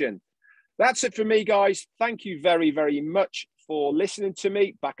position. That's it for me, guys. Thank you very, very much for listening to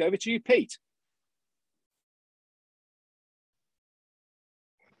me. Back over to you, Pete.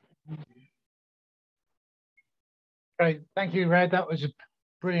 Great. Thank you, Red. That was a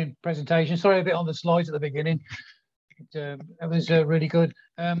brilliant presentation. Sorry a bit on the slides at the beginning. It was really good.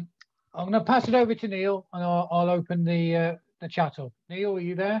 I'm going to pass it over to Neil, and I'll open the chat up. Neil, are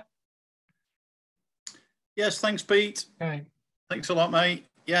you there? Yes, thanks, Pete. Okay. Thanks a lot, mate.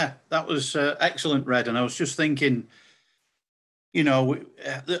 Yeah, that was excellent, Red. And I was just thinking, you know,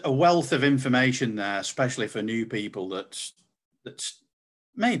 a wealth of information there, especially for new people that's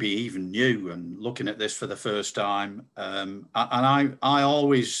maybe even new and looking at this for the first time. And I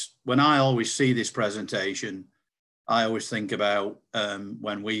always, when I see this presentation, I always think about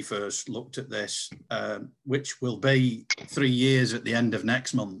when we first looked at this, which will be 3 years at the end of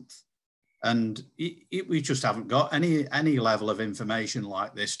next month. And we just haven't got any level of information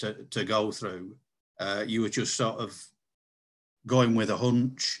like this to go through. You were just sort of going with a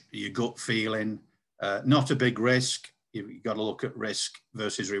hunch, your gut feeling, not a big risk. You've got to look at risk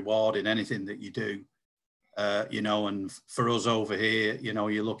versus reward in anything that you do. You know, and for us over here, you know,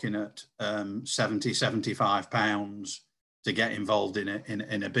 you're looking at 70, 75 pounds to get involved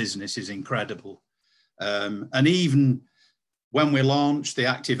in a business is incredible. And even when we launch the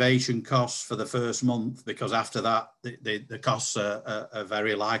activation costs for the first month, because after that, the costs are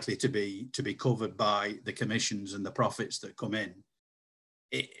very likely to be covered by the commissions and the profits that come in.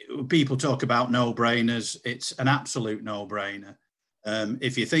 People talk about no-brainers. It's an absolute no-brainer.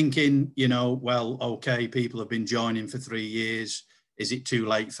 If you're thinking, you know, well, okay, people have been joining for 3 years. Is it too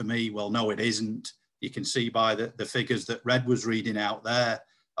late for me? Well, no, it isn't. You can see by the figures that Red was reading out there,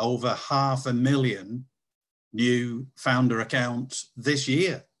 over 500,000 new founder accounts this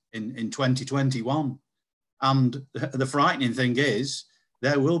year in 2021. And the frightening thing is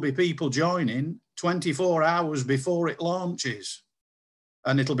there will be people joining 24 hours before it launches.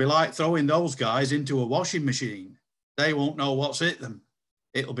 And it'll be like throwing those guys into a washing machine. They won't know what's hit them.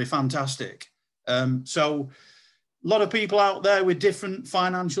 It'll be fantastic. So a lot of people out there with different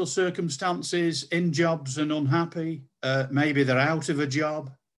financial circumstances, in jobs and unhappy. Maybe they're out of a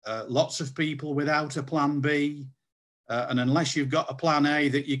job. Lots of people without a plan B. And unless you've got a plan A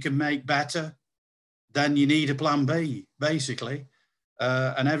that you can make better, then you need a plan B, basically.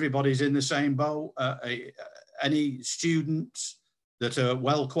 And everybody's in the same boat. Any students that are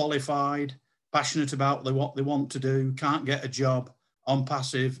well qualified, passionate about what they want to do, can't get a job,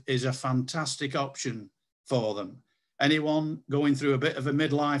 ONPASSIVE is a fantastic option for them. Anyone going through a bit of a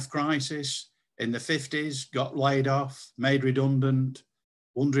midlife crisis, in the 50s, got laid off, made redundant,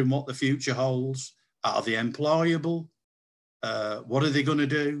 wondering what the future holds. Are they employable? What are they going to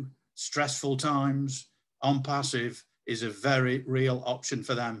do? Stressful times. ONPASSIVE is a very real option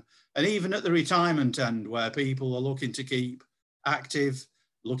for them. And even at the retirement end, where people are looking to keep active,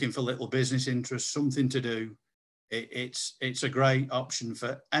 looking for little business interests, something to do, it's a great option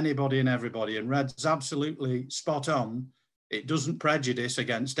for anybody and everybody. And Red's absolutely spot on. It doesn't prejudice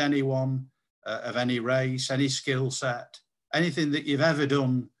against anyone of any race, any skill set, anything that you've ever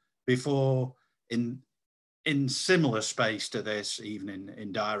done before in similar space to this, even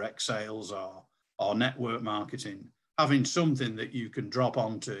in direct sales or network marketing. Having something that you can drop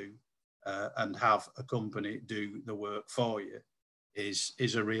onto and have a company do the work for you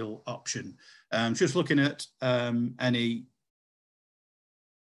is a real option. Just looking at any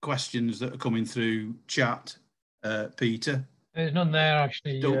questions that are coming through chat, Peter. There's none there,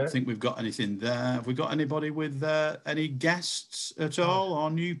 actually. Don't think we've got anything there. Have we got anybody with any guests at all, or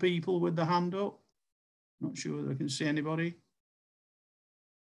new people with the hand up? Not sure whether I can see anybody.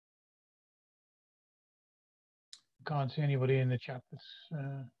 Can't see anybody in the chat that's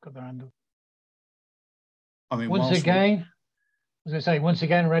got their hand up. I mean, once again,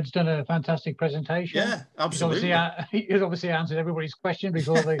 Red's done a fantastic presentation. Yeah, absolutely. He's obviously answered everybody's question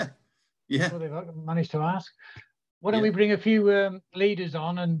before they before they've managed to ask. Why don't we bring a few leaders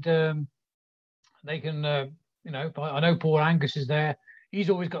on, and they can, you know, I know Paul Angus is there. He's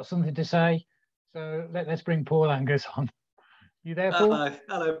always got something to say. So let's bring Paul Angus on. You there, Paul?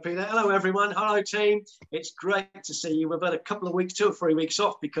 Hello, Peter. Hello, everyone. Hello, team. It's great to see you. We've had a couple of weeks, 2 or 3 weeks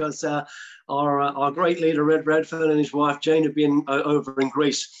off because our great leader, Redfern, and his wife, Jane, have been over in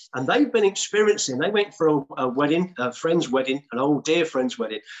Greece. And they've been experiencing, they went for a wedding, a friend's wedding, an old dear friend's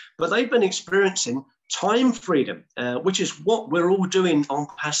wedding. But they've been experiencing time freedom, which is what we're all doing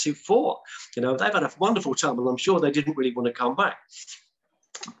ONPASSIVE for. You know, they've had a wonderful time, and I'm sure they didn't really want to come back.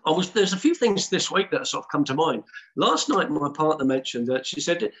 There's a few things this week that sort of come to mind. Last night, my partner mentioned that she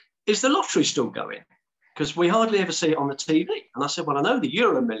said, is the lottery still going? Because we hardly ever see it on the TV. And I said, well, I know the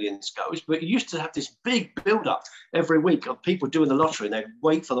Euro Millions goes, but you used to have this big build-up every week of people doing the lottery, and they'd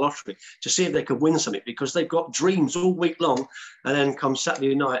wait for the lottery to see if they could win something, because they've got dreams all week long. And then come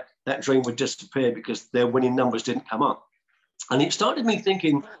Saturday night, that dream would disappear because their winning numbers didn't come up. And it started me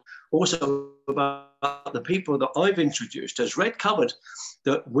thinking also about the people that I've introduced. As Red covered,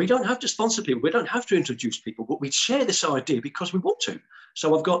 that we don't have to sponsor people, we don't have to introduce people, but we share this idea because we want to.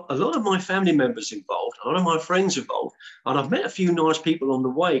 So I've got a lot of my family members involved, a lot of my friends involved, and I've met a few nice people on the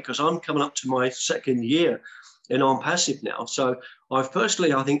way because I'm coming up to my 2nd year in ONPASSIVE now. So I've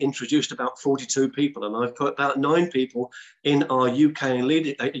personally, I think, introduced about 42 people, and I've put about 9 people in our UK and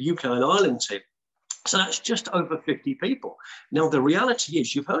Ireland team. So that's just over 50 people. Now, the reality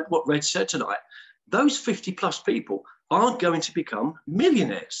is, you've heard what Red said tonight, those 50 plus people are going to become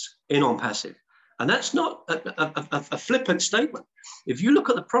millionaires in ONPASSIVE. And that's not a flippant statement. If you look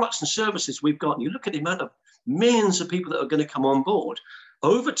at the products and services we've got, and you look at the amount of millions of people that are going to come on board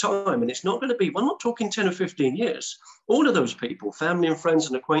over time, and it's not going to be, we're not talking 10 or 15 years, all of those people, family and friends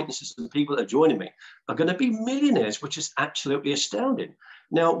and acquaintances and people that are joining me, are going to be millionaires, which is absolutely astounding.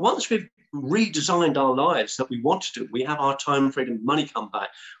 Now, once we've redesigned our lives that we want to do, we have our time freedom, money come back,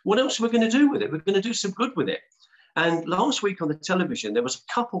 what else are we going to do with it? We're going to do some good with it. And last week on the television, there was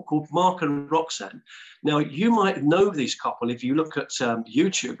a couple called Mark and Roxanne. Now, you might know this couple if you look at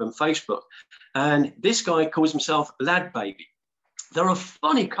YouTube and Facebook. And this guy calls himself Lad Baby. They're a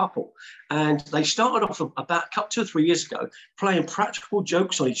funny couple. And they started off about 2 or 3 years ago playing practical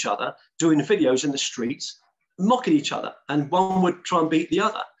jokes on each other, doing videos in the streets, mocking each other. And one would try and beat the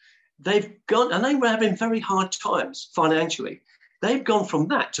other. They've gone, and they were having very hard times financially. They've gone from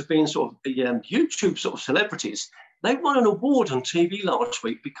that to being sort of YouTube sort of celebrities. They won an award on TV last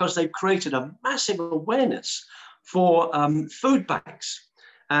week because they've created a massive awareness for food banks.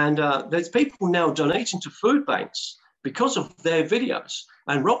 And there's people now donating to food banks because of their videos.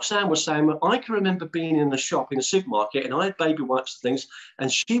 And Roxanne was saying, well, I can remember being in the shop in a supermarket and I had baby wipes and things,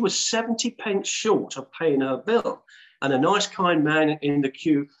 and she was 70 pence short of paying her bill. And a nice, kind man in the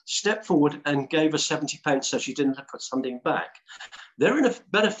queue stepped forward and gave her 70 pence so she didn't have to put something back. They're in a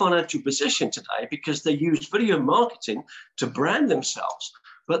better financial position today because they use video marketing to brand themselves.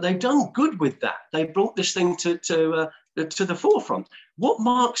 But they've done good with that. They brought this thing to the forefront. What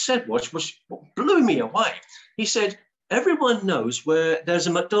Mark said was what blew me away. He said, everyone knows where there's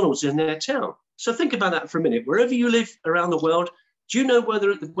a McDonald's in their town. So think about that for a minute. Wherever you live around the world, do you know where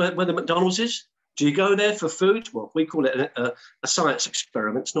the McDonald's is? Do you go there for food? Well, we call it a science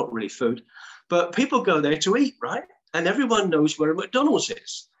experiment. It's not really food. But people go there to eat, right? And everyone knows where a McDonald's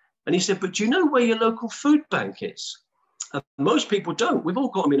is. And he said, but do you know where your local food bank is? Most people don't. We've all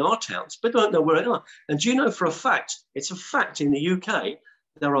got them in our towns, but don't know where they are. And do you know for a fact, it's a fact in the UK,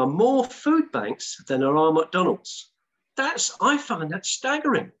 there are more food banks than there are McDonald's. I find that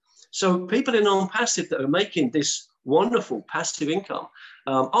staggering. So people in ONPASSIVE that are making this wonderful passive income,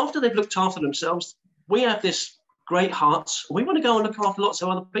 after they've looked after themselves, we have this great hearts. We want to go and look after lots of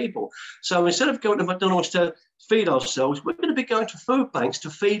other people. So instead of going to McDonald's to feed ourselves, we're going to be going to food banks to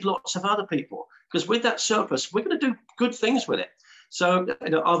feed lots of other people. Because with that surplus, we're going to do good things with it. So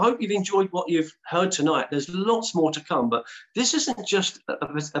I hope you've enjoyed what you've heard tonight. There's lots more to come, but this isn't just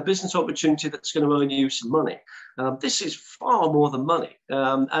a business opportunity that's going to earn you some money. This is far more than money,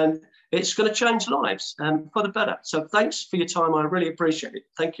 and it's going to change lives for the better. So thanks for your time. I really appreciate it.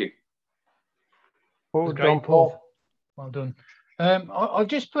 Thank you. Well done, Paul. Well done. I'll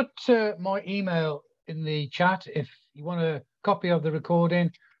just put my email in the chat. If you want a copy of the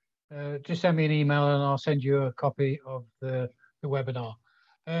recording, just send me an email and I'll send you a copy of the webinar.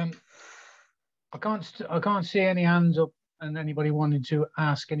 I can't see any hands up and anybody wanting to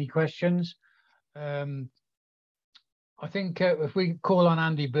ask any questions. I think if we call on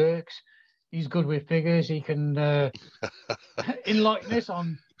Andy Burks, he's good with figures. He can enlighten us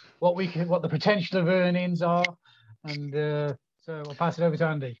on what the potential of earnings are, and so I'll pass it over to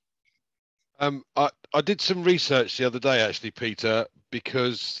Andy. I did some research the other day, actually, Peter,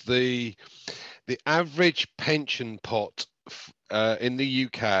 because the average pension pot in the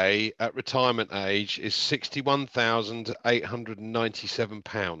UK at retirement age is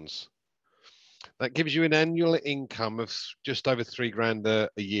 £61,897. That gives you an annual income of just over £3 grand a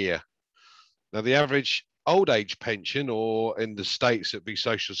year. Now, the average old age pension, or in the States, it'd be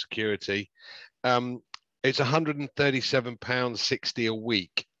Social Security, it's £137.60 a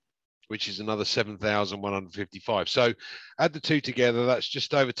week, which is another £7,155. So add the two together, that's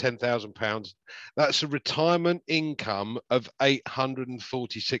just over £10,000. That's a retirement income of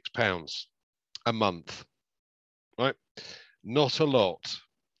 £846 a month, right? Not a lot.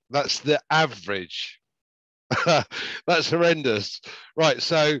 That's the average. That's horrendous. Right,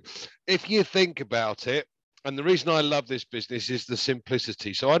 so if you think about it, and the reason I love this business is the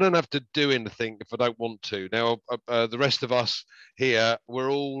simplicity. So I don't have to do anything if I don't want to. Now, the rest of us here,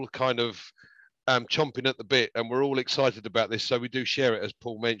 we're all kind of chomping at the bit and we're all excited about this. So we do share it, as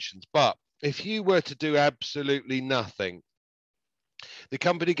Paul mentions. But if you were to do absolutely nothing, the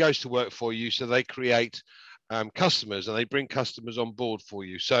company goes to work for you. So they create customers and they bring customers on board for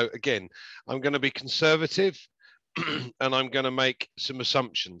you. So again, I'm going to be conservative. And I'm going to make some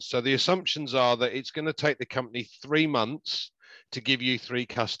assumptions. So the assumptions are that it's going to take the company 3 months to give you 3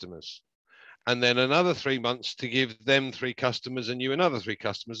 customers, and then another 3 months to give them 3 customers and you another 3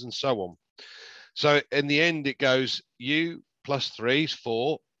 customers, and so on. So in the end, it goes you plus 3 is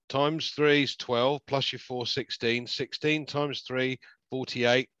 4, times 3 is 12, plus your 4, 16, 16 times 3,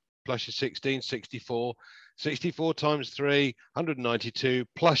 48, plus your 16, 64. 64 times 3, 192,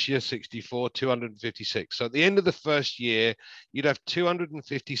 plus your 64, 256. So at the end of the first year, you'd have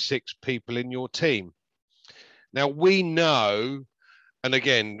 256 people in your team. Now, we know, and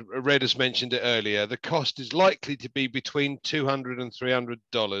again, Red has mentioned it earlier, the cost is likely to be between $200 and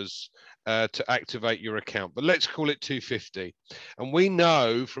 $300 to activate your account, but let's call it $250. And we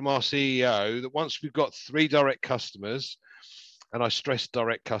know from our CEO that once we've got 3 direct customers, and I stress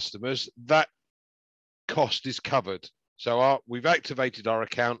direct customers, that cost is covered. So we've activated our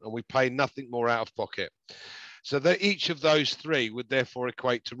account and we pay nothing more out of pocket. So that each of those 3 would therefore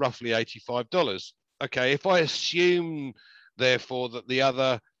equate to roughly $85. Okay, if I assume therefore that the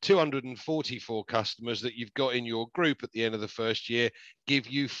other 244 customers that you've got in your group at the end of the first year give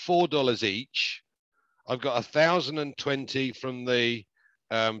you $4 each, I've got 1,020 from the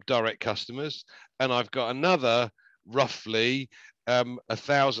direct customers, and I've got another roughly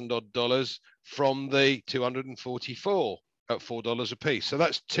 $1,000 odd from the 244. at $4 a piece. So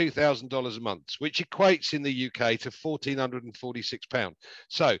that's $2,000 a month, which equates in the UK to £1,446.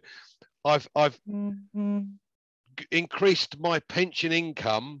 So I've increased my pension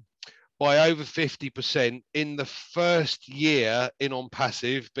income by over 50% in the first year in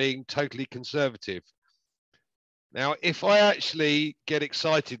ONPASSIVE, being totally conservative. Now, if I actually get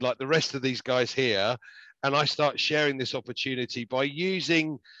excited like the rest of these guys here, and I start sharing this opportunity by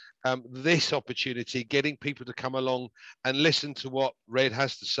using this opportunity, getting people to come along and listen to what Red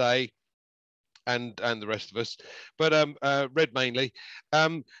has to say, and the rest of us, but Red mainly,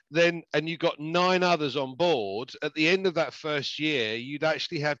 then, and you got 9 others on board, at the end of that first year, you'd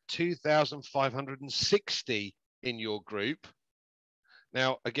actually have 2,560 in your group.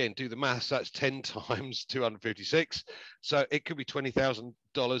 Now, again, do the maths, that's 10 times 256. So it could be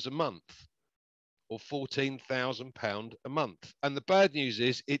 $20,000 a month or £14,000 a month. And the bad news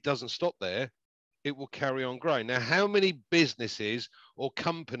is it doesn't stop there. It will carry on growing. Now, how many businesses or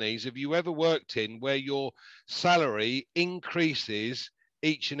companies have you ever worked in where your salary increases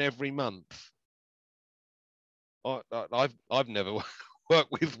each and every month? I've never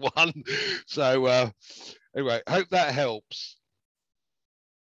worked with one. So anyway, hope that helps.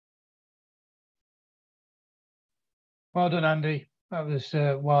 Well done, Andy. That was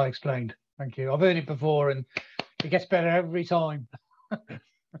well explained. Thank you. I've heard it before, and it gets better every time.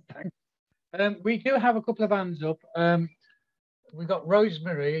 Thanks. We do have a couple of hands up. We've got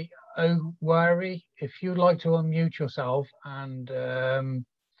Rosemary O'Wary. If you'd like to unmute yourself and you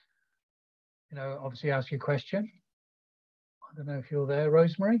know, obviously ask your question. I don't know if you're there,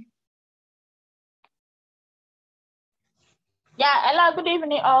 Rosemary. Yeah, hello, good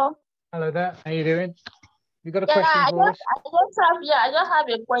evening all. Hello there. How you doing? You got a question for us? I just have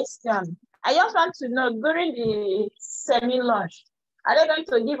a question. I just want to know, during the semi-launch, are they going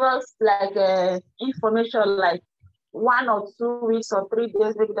to give us like information like 1 or 2 weeks or 3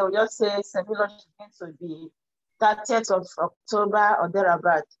 days? Maybe they'll just say semi-launch is going to be 30th of October or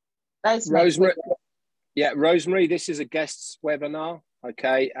thereabout. That's Rosemary. Yeah, Rosemary, this is a guests webinar,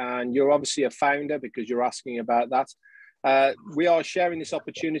 okay? And you're obviously a founder because you're asking about that. We are sharing this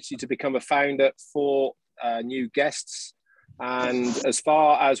opportunity to become a founder for new guests. And as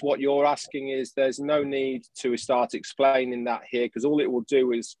far as what you're asking is, there's no need to start explaining that here, because all it will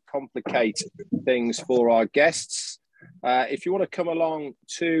do is complicate things for our guests. If you want to come along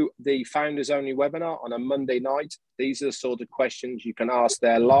to the Founders Only webinar on a Monday night, these are the sort of questions you can ask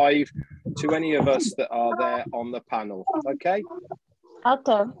there live to any of us that are there on the panel. Okay?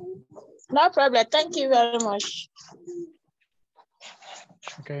 Okay. No problem. Thank you very much.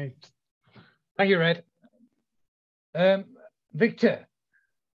 Okay. Thank you, Red. Victor,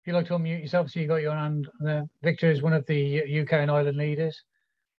 if you'd like to unmute yourself, so you got your hand there. Victor is one of the UK and Ireland leaders.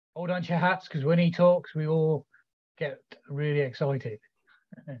 Hold on to your hats, because when he talks, we all get really excited.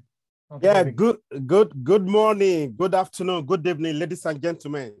 Yeah, good morning, good afternoon, good evening, ladies and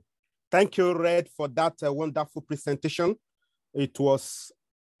gentlemen. Thank you, Red, for that wonderful presentation. It was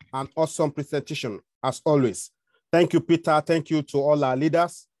an awesome presentation, as always. Thank you, Peter. Thank you to all our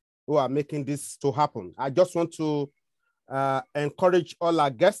leaders who are making this to happen. I just want to encourage all our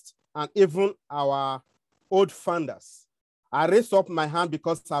guests and even our old funders. I raised up my hand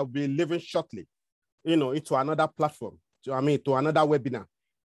because I'll be leaving shortly, you know, into another platform, to another webinar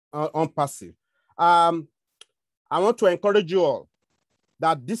on Passive. I want to encourage you all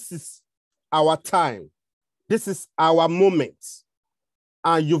that this is our time. This is our moment.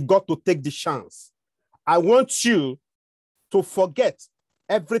 And you've got to take the chance. I want you to forget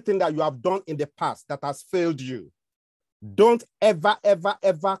everything that you have done in the past that has failed you. Don't ever, ever,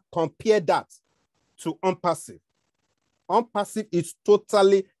 ever compare that to ONPASSIVE. ONPASSIVE is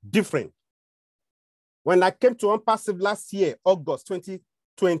totally different. When I came to ONPASSIVE last year, August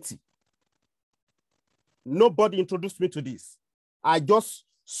 2020, nobody introduced me to this. I just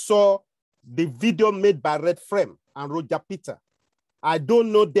saw the video made by Redfern and Roger Peter. I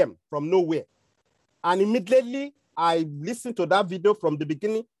don't know them from nowhere. And immediately I listened to that video from the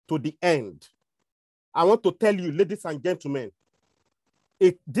beginning to the end. I want to tell you, ladies and gentlemen,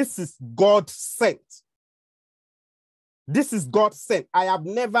 this is God sent. This is God sent. I have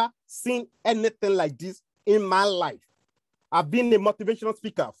never seen anything like this in my life. I've been a motivational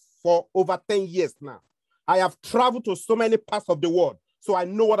speaker for over 10 years now. I have traveled to so many parts of the world, so I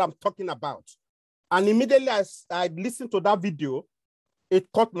know what I'm talking about. And immediately I listened to that video, it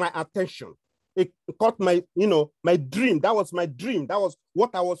caught my attention. It caught my, my dream. That was my dream. That was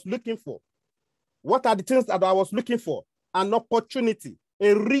what I was looking for. What are the things that I was looking for? An opportunity,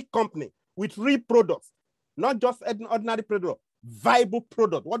 a real company with real products, not just an ordinary product, viable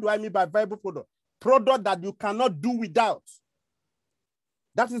product. What do I mean by viable product? product that you cannot do without.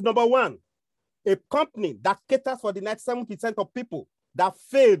 That is number one. A company that caters for the 97% of people that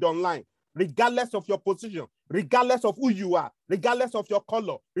failed online, regardless of your position, regardless of who you are, regardless of your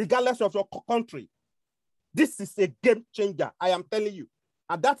color, regardless of your country. This is a game changer, I am telling you.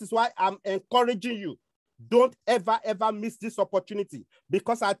 And that is why I'm encouraging you. Don't ever, ever miss this opportunity.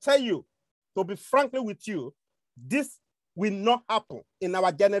 Because I tell you, to be frankly with you, this will not happen in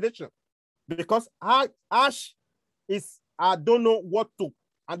our generation. Because Ash is, I don't know what to,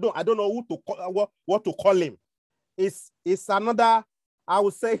 I don't know who to call, what to call him. It's another, I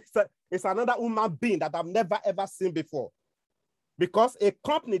would say, it's another human being that I've never ever seen before. Because a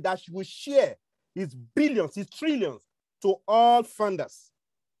company that will share its billions, its trillions to all funders.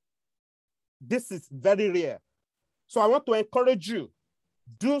 This is very rare. So I want to encourage you,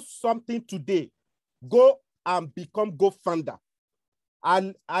 do something today. Go and become GoFounder.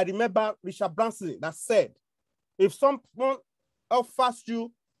 And I remember Richard Branson that said, if someone offers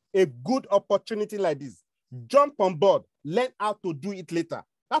you a good opportunity like this, jump on board, learn how to do it later.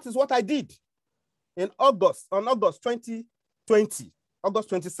 That is what I did in August, on August 2020, August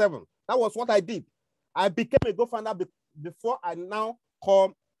 27. That was what I did. I became a GoFounder before I now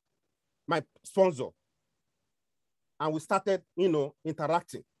call my sponsor. And we started,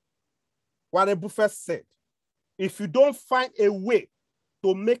 interacting. Warren Buffett said, if you don't find a way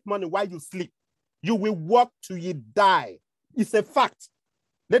to make money while you sleep, you will work till you die. It's a fact.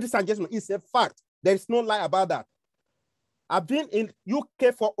 Ladies and gentlemen, it's a fact. There is no lie about that. I've been in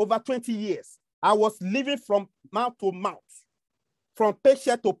UK for over 20 years. I was living from mouth to mouth, from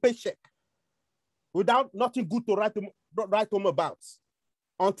paycheck to paycheck, without nothing good to write home about,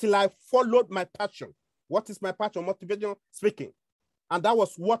 until I followed my passion. What is my passion? Motivational speaking. And that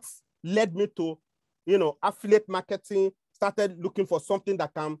was what led me to, affiliate marketing, started looking for something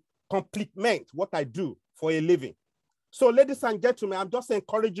that can complement what I do for a living. So ladies and gentlemen, I'm just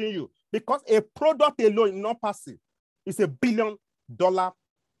encouraging you, because a product alone, non-passive, is $1 billion,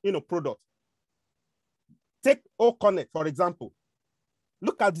 product. Take OConnect, for example.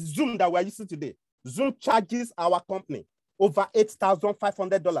 Look at Zoom that we're using today. Zoom charges our company over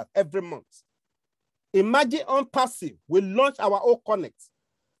 $8,500 every month. Imagine ONPASSIVE, we launch our OConnect.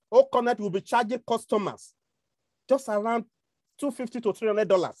 OConnect will be charging customers just around $250 to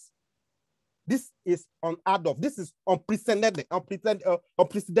 $300. This is unheard of. This is unprecedented.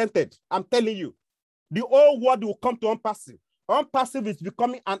 I'm telling you, the whole world will come to ONPASSIVE. ONPASSIVE is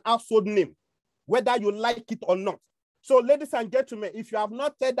becoming an household name, whether you like it or not. So, ladies and gentlemen, if you have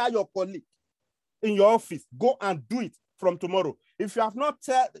not told that your colleague in your office, go and do it from tomorrow. If you have not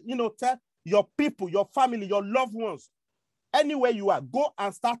tell your people, your family, your loved ones, anywhere you are, go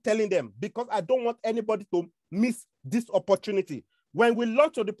and start telling them, because I don't want anybody to miss this opportunity. When we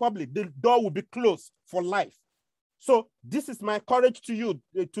launch to the public, the door will be closed for life. So this is my courage to you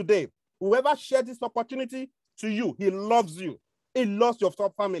today. Whoever shares this opportunity to you, he loves you. He loves your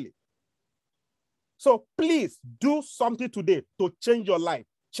family. So please do something today to change your life,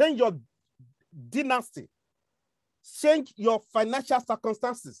 change your dynasty, change your financial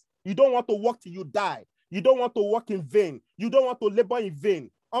circumstances. You don't want to work till you die. You don't want to work in vain. You don't want to labor in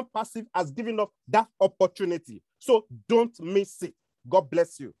vain. ONPASSIVE has given us that opportunity. So don't miss it. God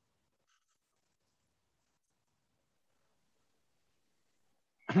bless you.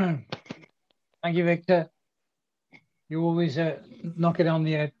 Thank you, Victor. You always knock it on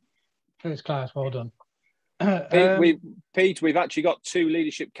the head. First class, well done. Pete, we've actually got 2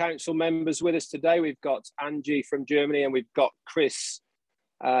 Leadership Council members with us today. We've got Angie from Germany and we've got Chris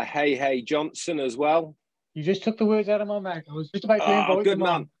Hey Johnson as well. You just took the words out of my mouth. I was just about to invite them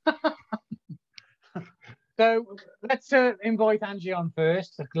on. So let's invite Angie on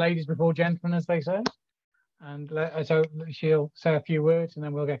first, ladies before gentlemen, as they say. And so she'll say a few words and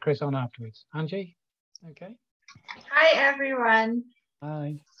then we'll get Chris on afterwards. Angie, okay. Hi, everyone.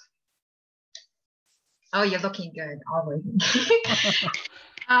 Hi. Oh, you're looking good already.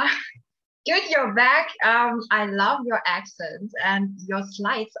 Good, you're back. I love your accent and your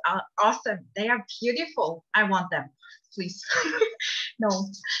slides are awesome. They are beautiful. I want them, please. No,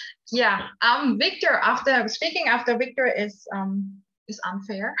 yeah. Victor. After speaking after Victor is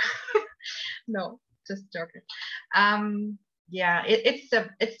unfair. No, just joking. Yeah, it's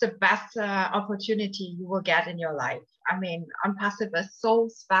the best opportunity you will get in your life. I mean, ONPASSIVE is so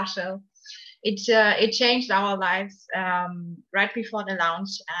special. It changed our lives right before the launch,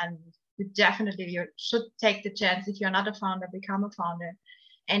 and you should take the chance. If you're not a founder, become a founder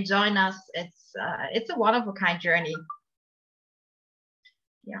and join us. It's a one of a kind journey.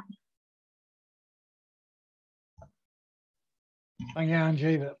 Yeah. Thank you,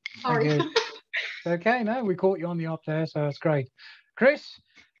 Angie. Sorry. Okay, no, we caught you on the up there, so that's great. Chris,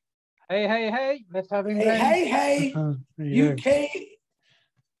 hey, let's have him then. Hey, UK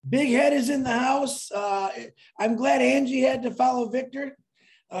Big Head is in the house. I'm glad Angie had to follow Victor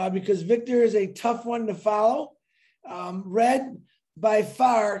because Victor is a tough one to follow. Red, by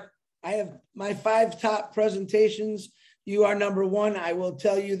far, I have my 5 top presentations. You are number 1. I will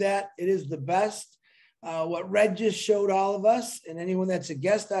tell you that. It is the best. What Red just showed all of us and anyone that's a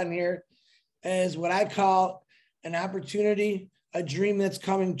guest on here is what I call an opportunity, a dream that's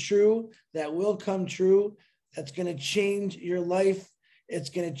coming true, that will come true, that's going to change your life. It's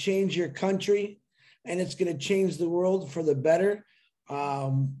going to change your country, and it's going to change the world for the better.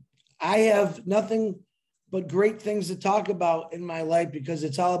 I have nothing but great things to talk about in my life because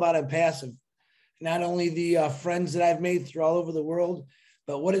it's all about ONPASSIVE. Not only the friends that I've made through all over the world,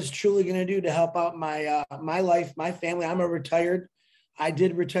 but what it's truly going to do to help out my my life, my family. I'm a retired. I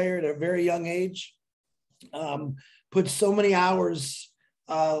did retire at a very young age. Put so many hours,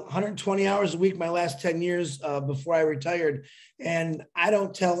 120 hours a week, my last 10 years before I retired. And I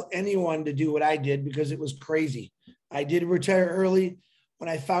don't tell anyone to do what I did because it was crazy. I did retire early. When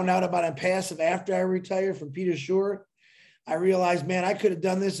I found out about ONPASSIVE after I retired from Peter Shore, I realized, man, I could have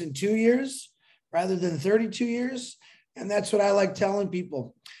done this in 2 years rather than 32 years. And that's what I like telling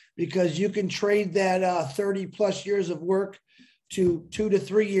people, because you can trade that 30 plus years of work to 2 to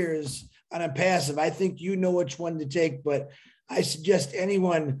 3 years on ONPASSIVE. I think you know which one to take, but I suggest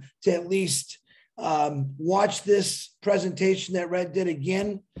anyone to at least watch this presentation that Red did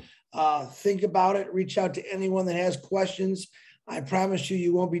again. Think about it, reach out to anyone that has questions. I promise you,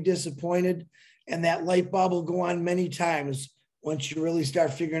 you won't be disappointed. And that light bulb will go on many times once you really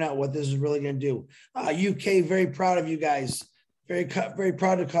start figuring out what this is really going to do. UK, very proud of you guys. Very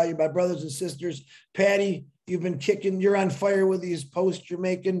proud to call you my brothers and sisters. Patty, you've been kicking, you're on fire with these posts you're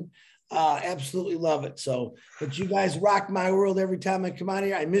making. Absolutely love it. So, but you guys rock my world every time I come on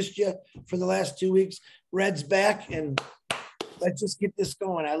here. I missed you for the last 2 weeks. Red's back, and let's just get this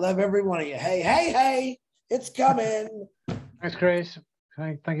going. I love every one of you. Hey, it's coming. Thanks, Chris.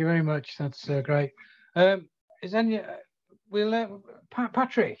 Thank you very much. That's great. Is any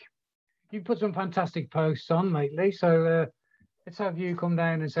Patrick? You've put some fantastic posts on lately, so let's have you come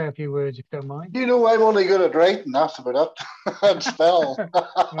down and say a few words if you don't mind. You know, I'm only good at writing. That's about it. And spell.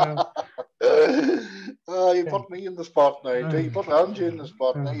 You put me in the spot now. You put Angie in the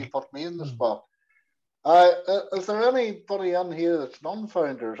spot. Now you put me in the spot. Is there anybody on here that's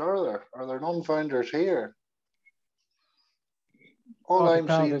non-founders? Are there non-founders here? All I'm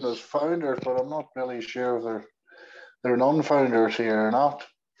seeing is founders, but I'm not really sure if they're non-founders here or not.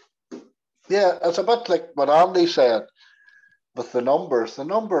 Yeah, it's a bit like what Andy said with the numbers. The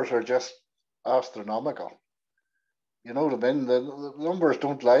numbers are just astronomical. You know what I mean? The numbers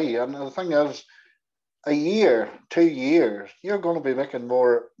don't lie. And the thing is, a year, 2 years, you're going to be making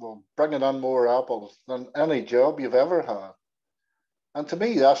more, bringing on more apples than any job you've ever had. And to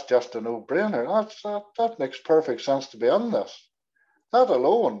me, that's just a no-brainer. That makes perfect sense to be on this. That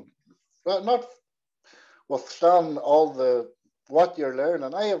alone, not withstand all what you're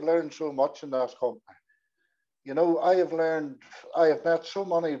learning. I have learned so much in this company. You know, I have met so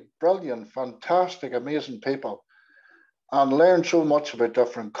many brilliant, fantastic, amazing people and learned so much about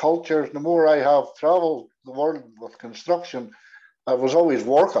different cultures. The more I have traveled the world with construction, I was always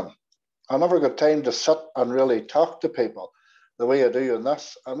working. I never got time to sit and really talk to people the way I do in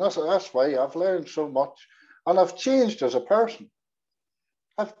this. And that's why I've learned so much. And I've changed as a person.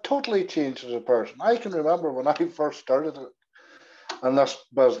 I've totally changed as a person. I can remember when I first started in this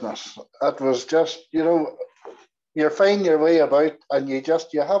business, it was just, you know, you're finding your way about and you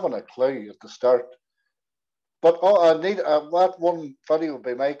haven't a clue at the start. But that one video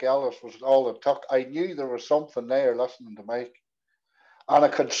by Mike Ellis was all it took. I knew there was something there listening to Mike. And I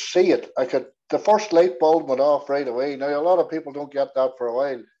could see it. The first light bulb went off right away. Now, a lot of people don't get that for a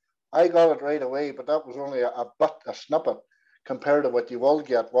while. I got it right away, but that was only a snippet compared to what you will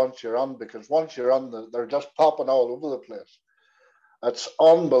get once you're on, because once you're on, they're just popping all over the place. It's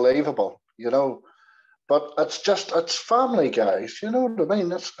unbelievable, you know. But it's family, guys. You know what I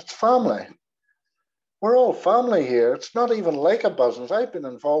mean? It's family. We're all family here. It's not even like a business. I've been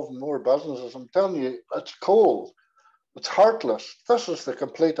involved in more businesses. I'm telling you, it's cold. It's heartless. This is the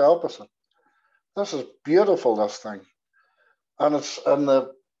complete opposite. This is beautiful, this thing. And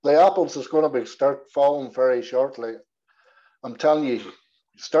the apples is going to start falling very shortly. I'm telling you,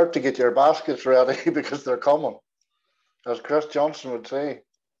 start to get your baskets ready because they're coming, as Chris Johnson would say.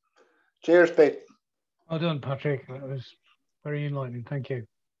 Cheers, Pete. Well done, Patrick. That was very enlightening. Thank you.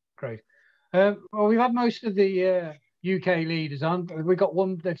 Great. Well, we've had most of the UK leaders on. We've got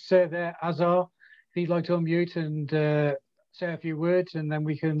one that's there, Azar. If he'd like to unmute and say a few words, and then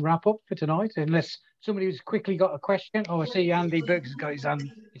we can wrap up for tonight. Unless somebody who's quickly got a question. Oh, I see Andy Burks has got his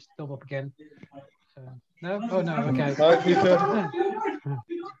thumb up again. So, no? Oh, no. Okay. Hi, Peter.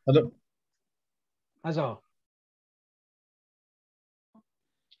 Hello. Azar.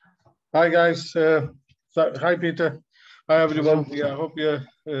 Hi, guys. Hi, Peter. Hi, everyone. Yeah, I hope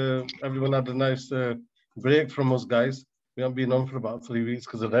everyone had a nice break from us, guys. We haven't been on for about 3 weeks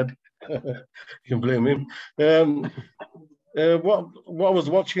because of Red. You can blame him. What I was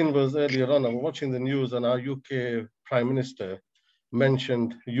watching was earlier on, I was watching the news, and our UK Prime Minister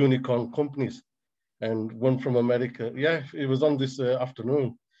mentioned unicorn companies, and one from America. Yeah, it was on this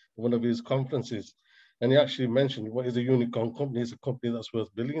afternoon, one of his conferences, and he actually mentioned what is a unicorn company? It's a company that's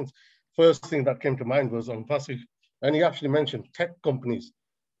worth billions. First thing that came to mind was ONPASSIVE, and he actually mentioned tech companies,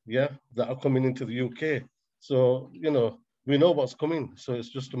 yeah, that are coming into the UK. So, you know, we know what's coming. So it's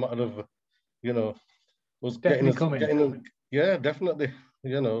just a matter of, you know, was getting, yeah, definitely,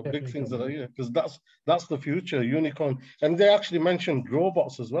 you know, definitely big things coming. That are here, because that's the future, unicorn. And they actually mentioned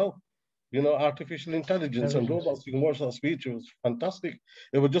robots as well, you know, artificial intelligence and robots. You can watch that speech, it was fantastic.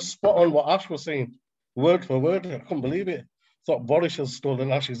 It was just spot on what Ash was saying, word for word. I couldn't believe it. Thought Boris has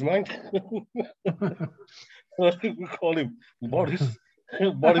stolen Ash's mind. We call him Boris.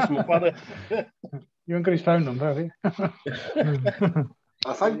 Boris, my father. You haven't got his phone number, have you?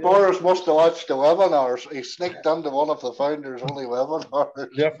 I think Boris must have watched the webinars. He sneaked into one of the founders' only webinars.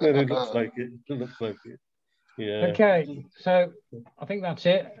 Definitely looks like it. It looks like it. Yeah. Okay, so I think that's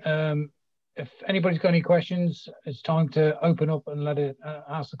it. If anybody's got any questions, it's time to open up and let it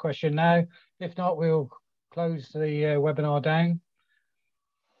ask the question now. If not, we'll close the webinar down.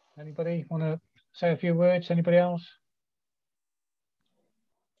 Anybody want to say a few words? Anybody else?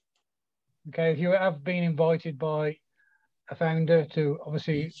 Okay, if you have been invited by a founder to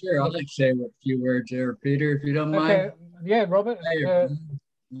obviously... Sure, I'd like to say a few words there, Peter, if you don't mind. Yeah, Robert. Hi, I'm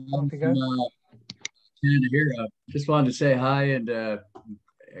from Canada here. Just wanted to say hi, and I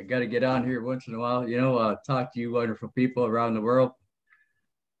got to get on here once in a while, you know, talk to you wonderful people around the world.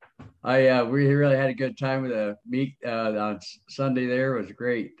 We really had a good time with a meet on Sunday there. It was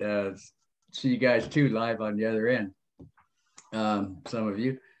great. See you guys too live on the other end, some of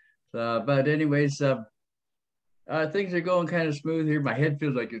you. But anyways, things are going kind of smooth here. My head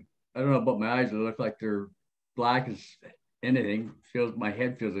feels like I don't know about my eyes. They look like they're black as anything. My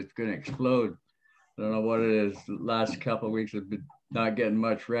head feels like it's going to explode. I don't know what it is. The last couple of weeks I've been not getting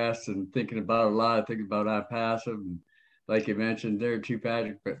much rest and thinking about a lot. Thinking about ONPASSIVE, and like you mentioned there too,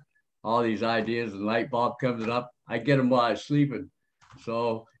 Patrick. But all these ideas and light bulb comes up. I get them while I'm sleeping.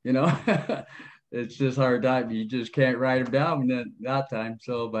 So, you know, it's just hard time. You just can't write them down in that time.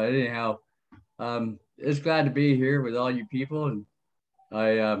 So, but anyhow, it's glad to be here with all you people.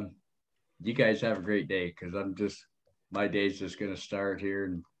 And you guys have a great day, because my day's just going to start here.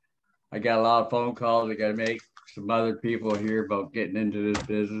 And I got a lot of phone calls. I got to make some other people here about getting into this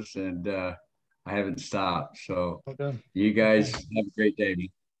business, and I haven't stopped. So you guys have a great day.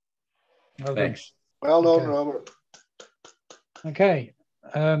 Thanks. Well done, Robert. Okay,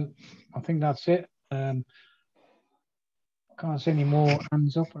 I think that's it. Can't see any more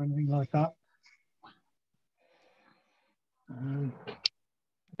hands up or anything like that.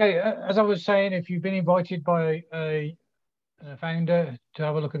 Okay, as I was saying, if you've been invited by a founder to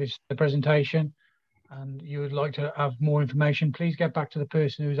have a look at the presentation, and you would like to have more information, please get back to the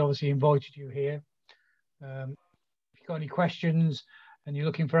person who's obviously invited you here. If you've got any questions and you're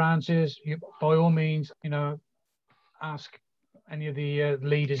looking for answers, by all means, you know, ask any of the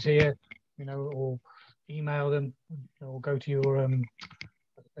leaders here, you know, or email them, or go to your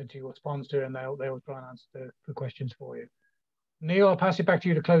sponsor, and they'll try and answer the questions for you. Neil, I'll pass it back to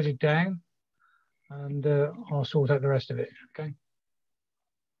you to close it down, and I'll sort out the rest of it. Okay.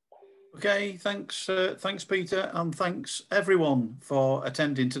 Okay, thanks, Peter, and thanks everyone for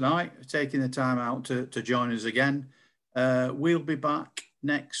attending tonight, taking the time out to join us again. We'll be back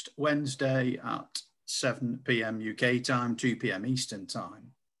next Wednesday at 7 p.m. UK time, 2 p.m. Eastern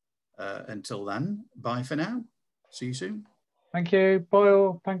time. Until then, bye for now. See you soon. Thank you. Bye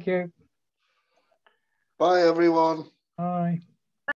all. Thank you. Bye, everyone. Bye.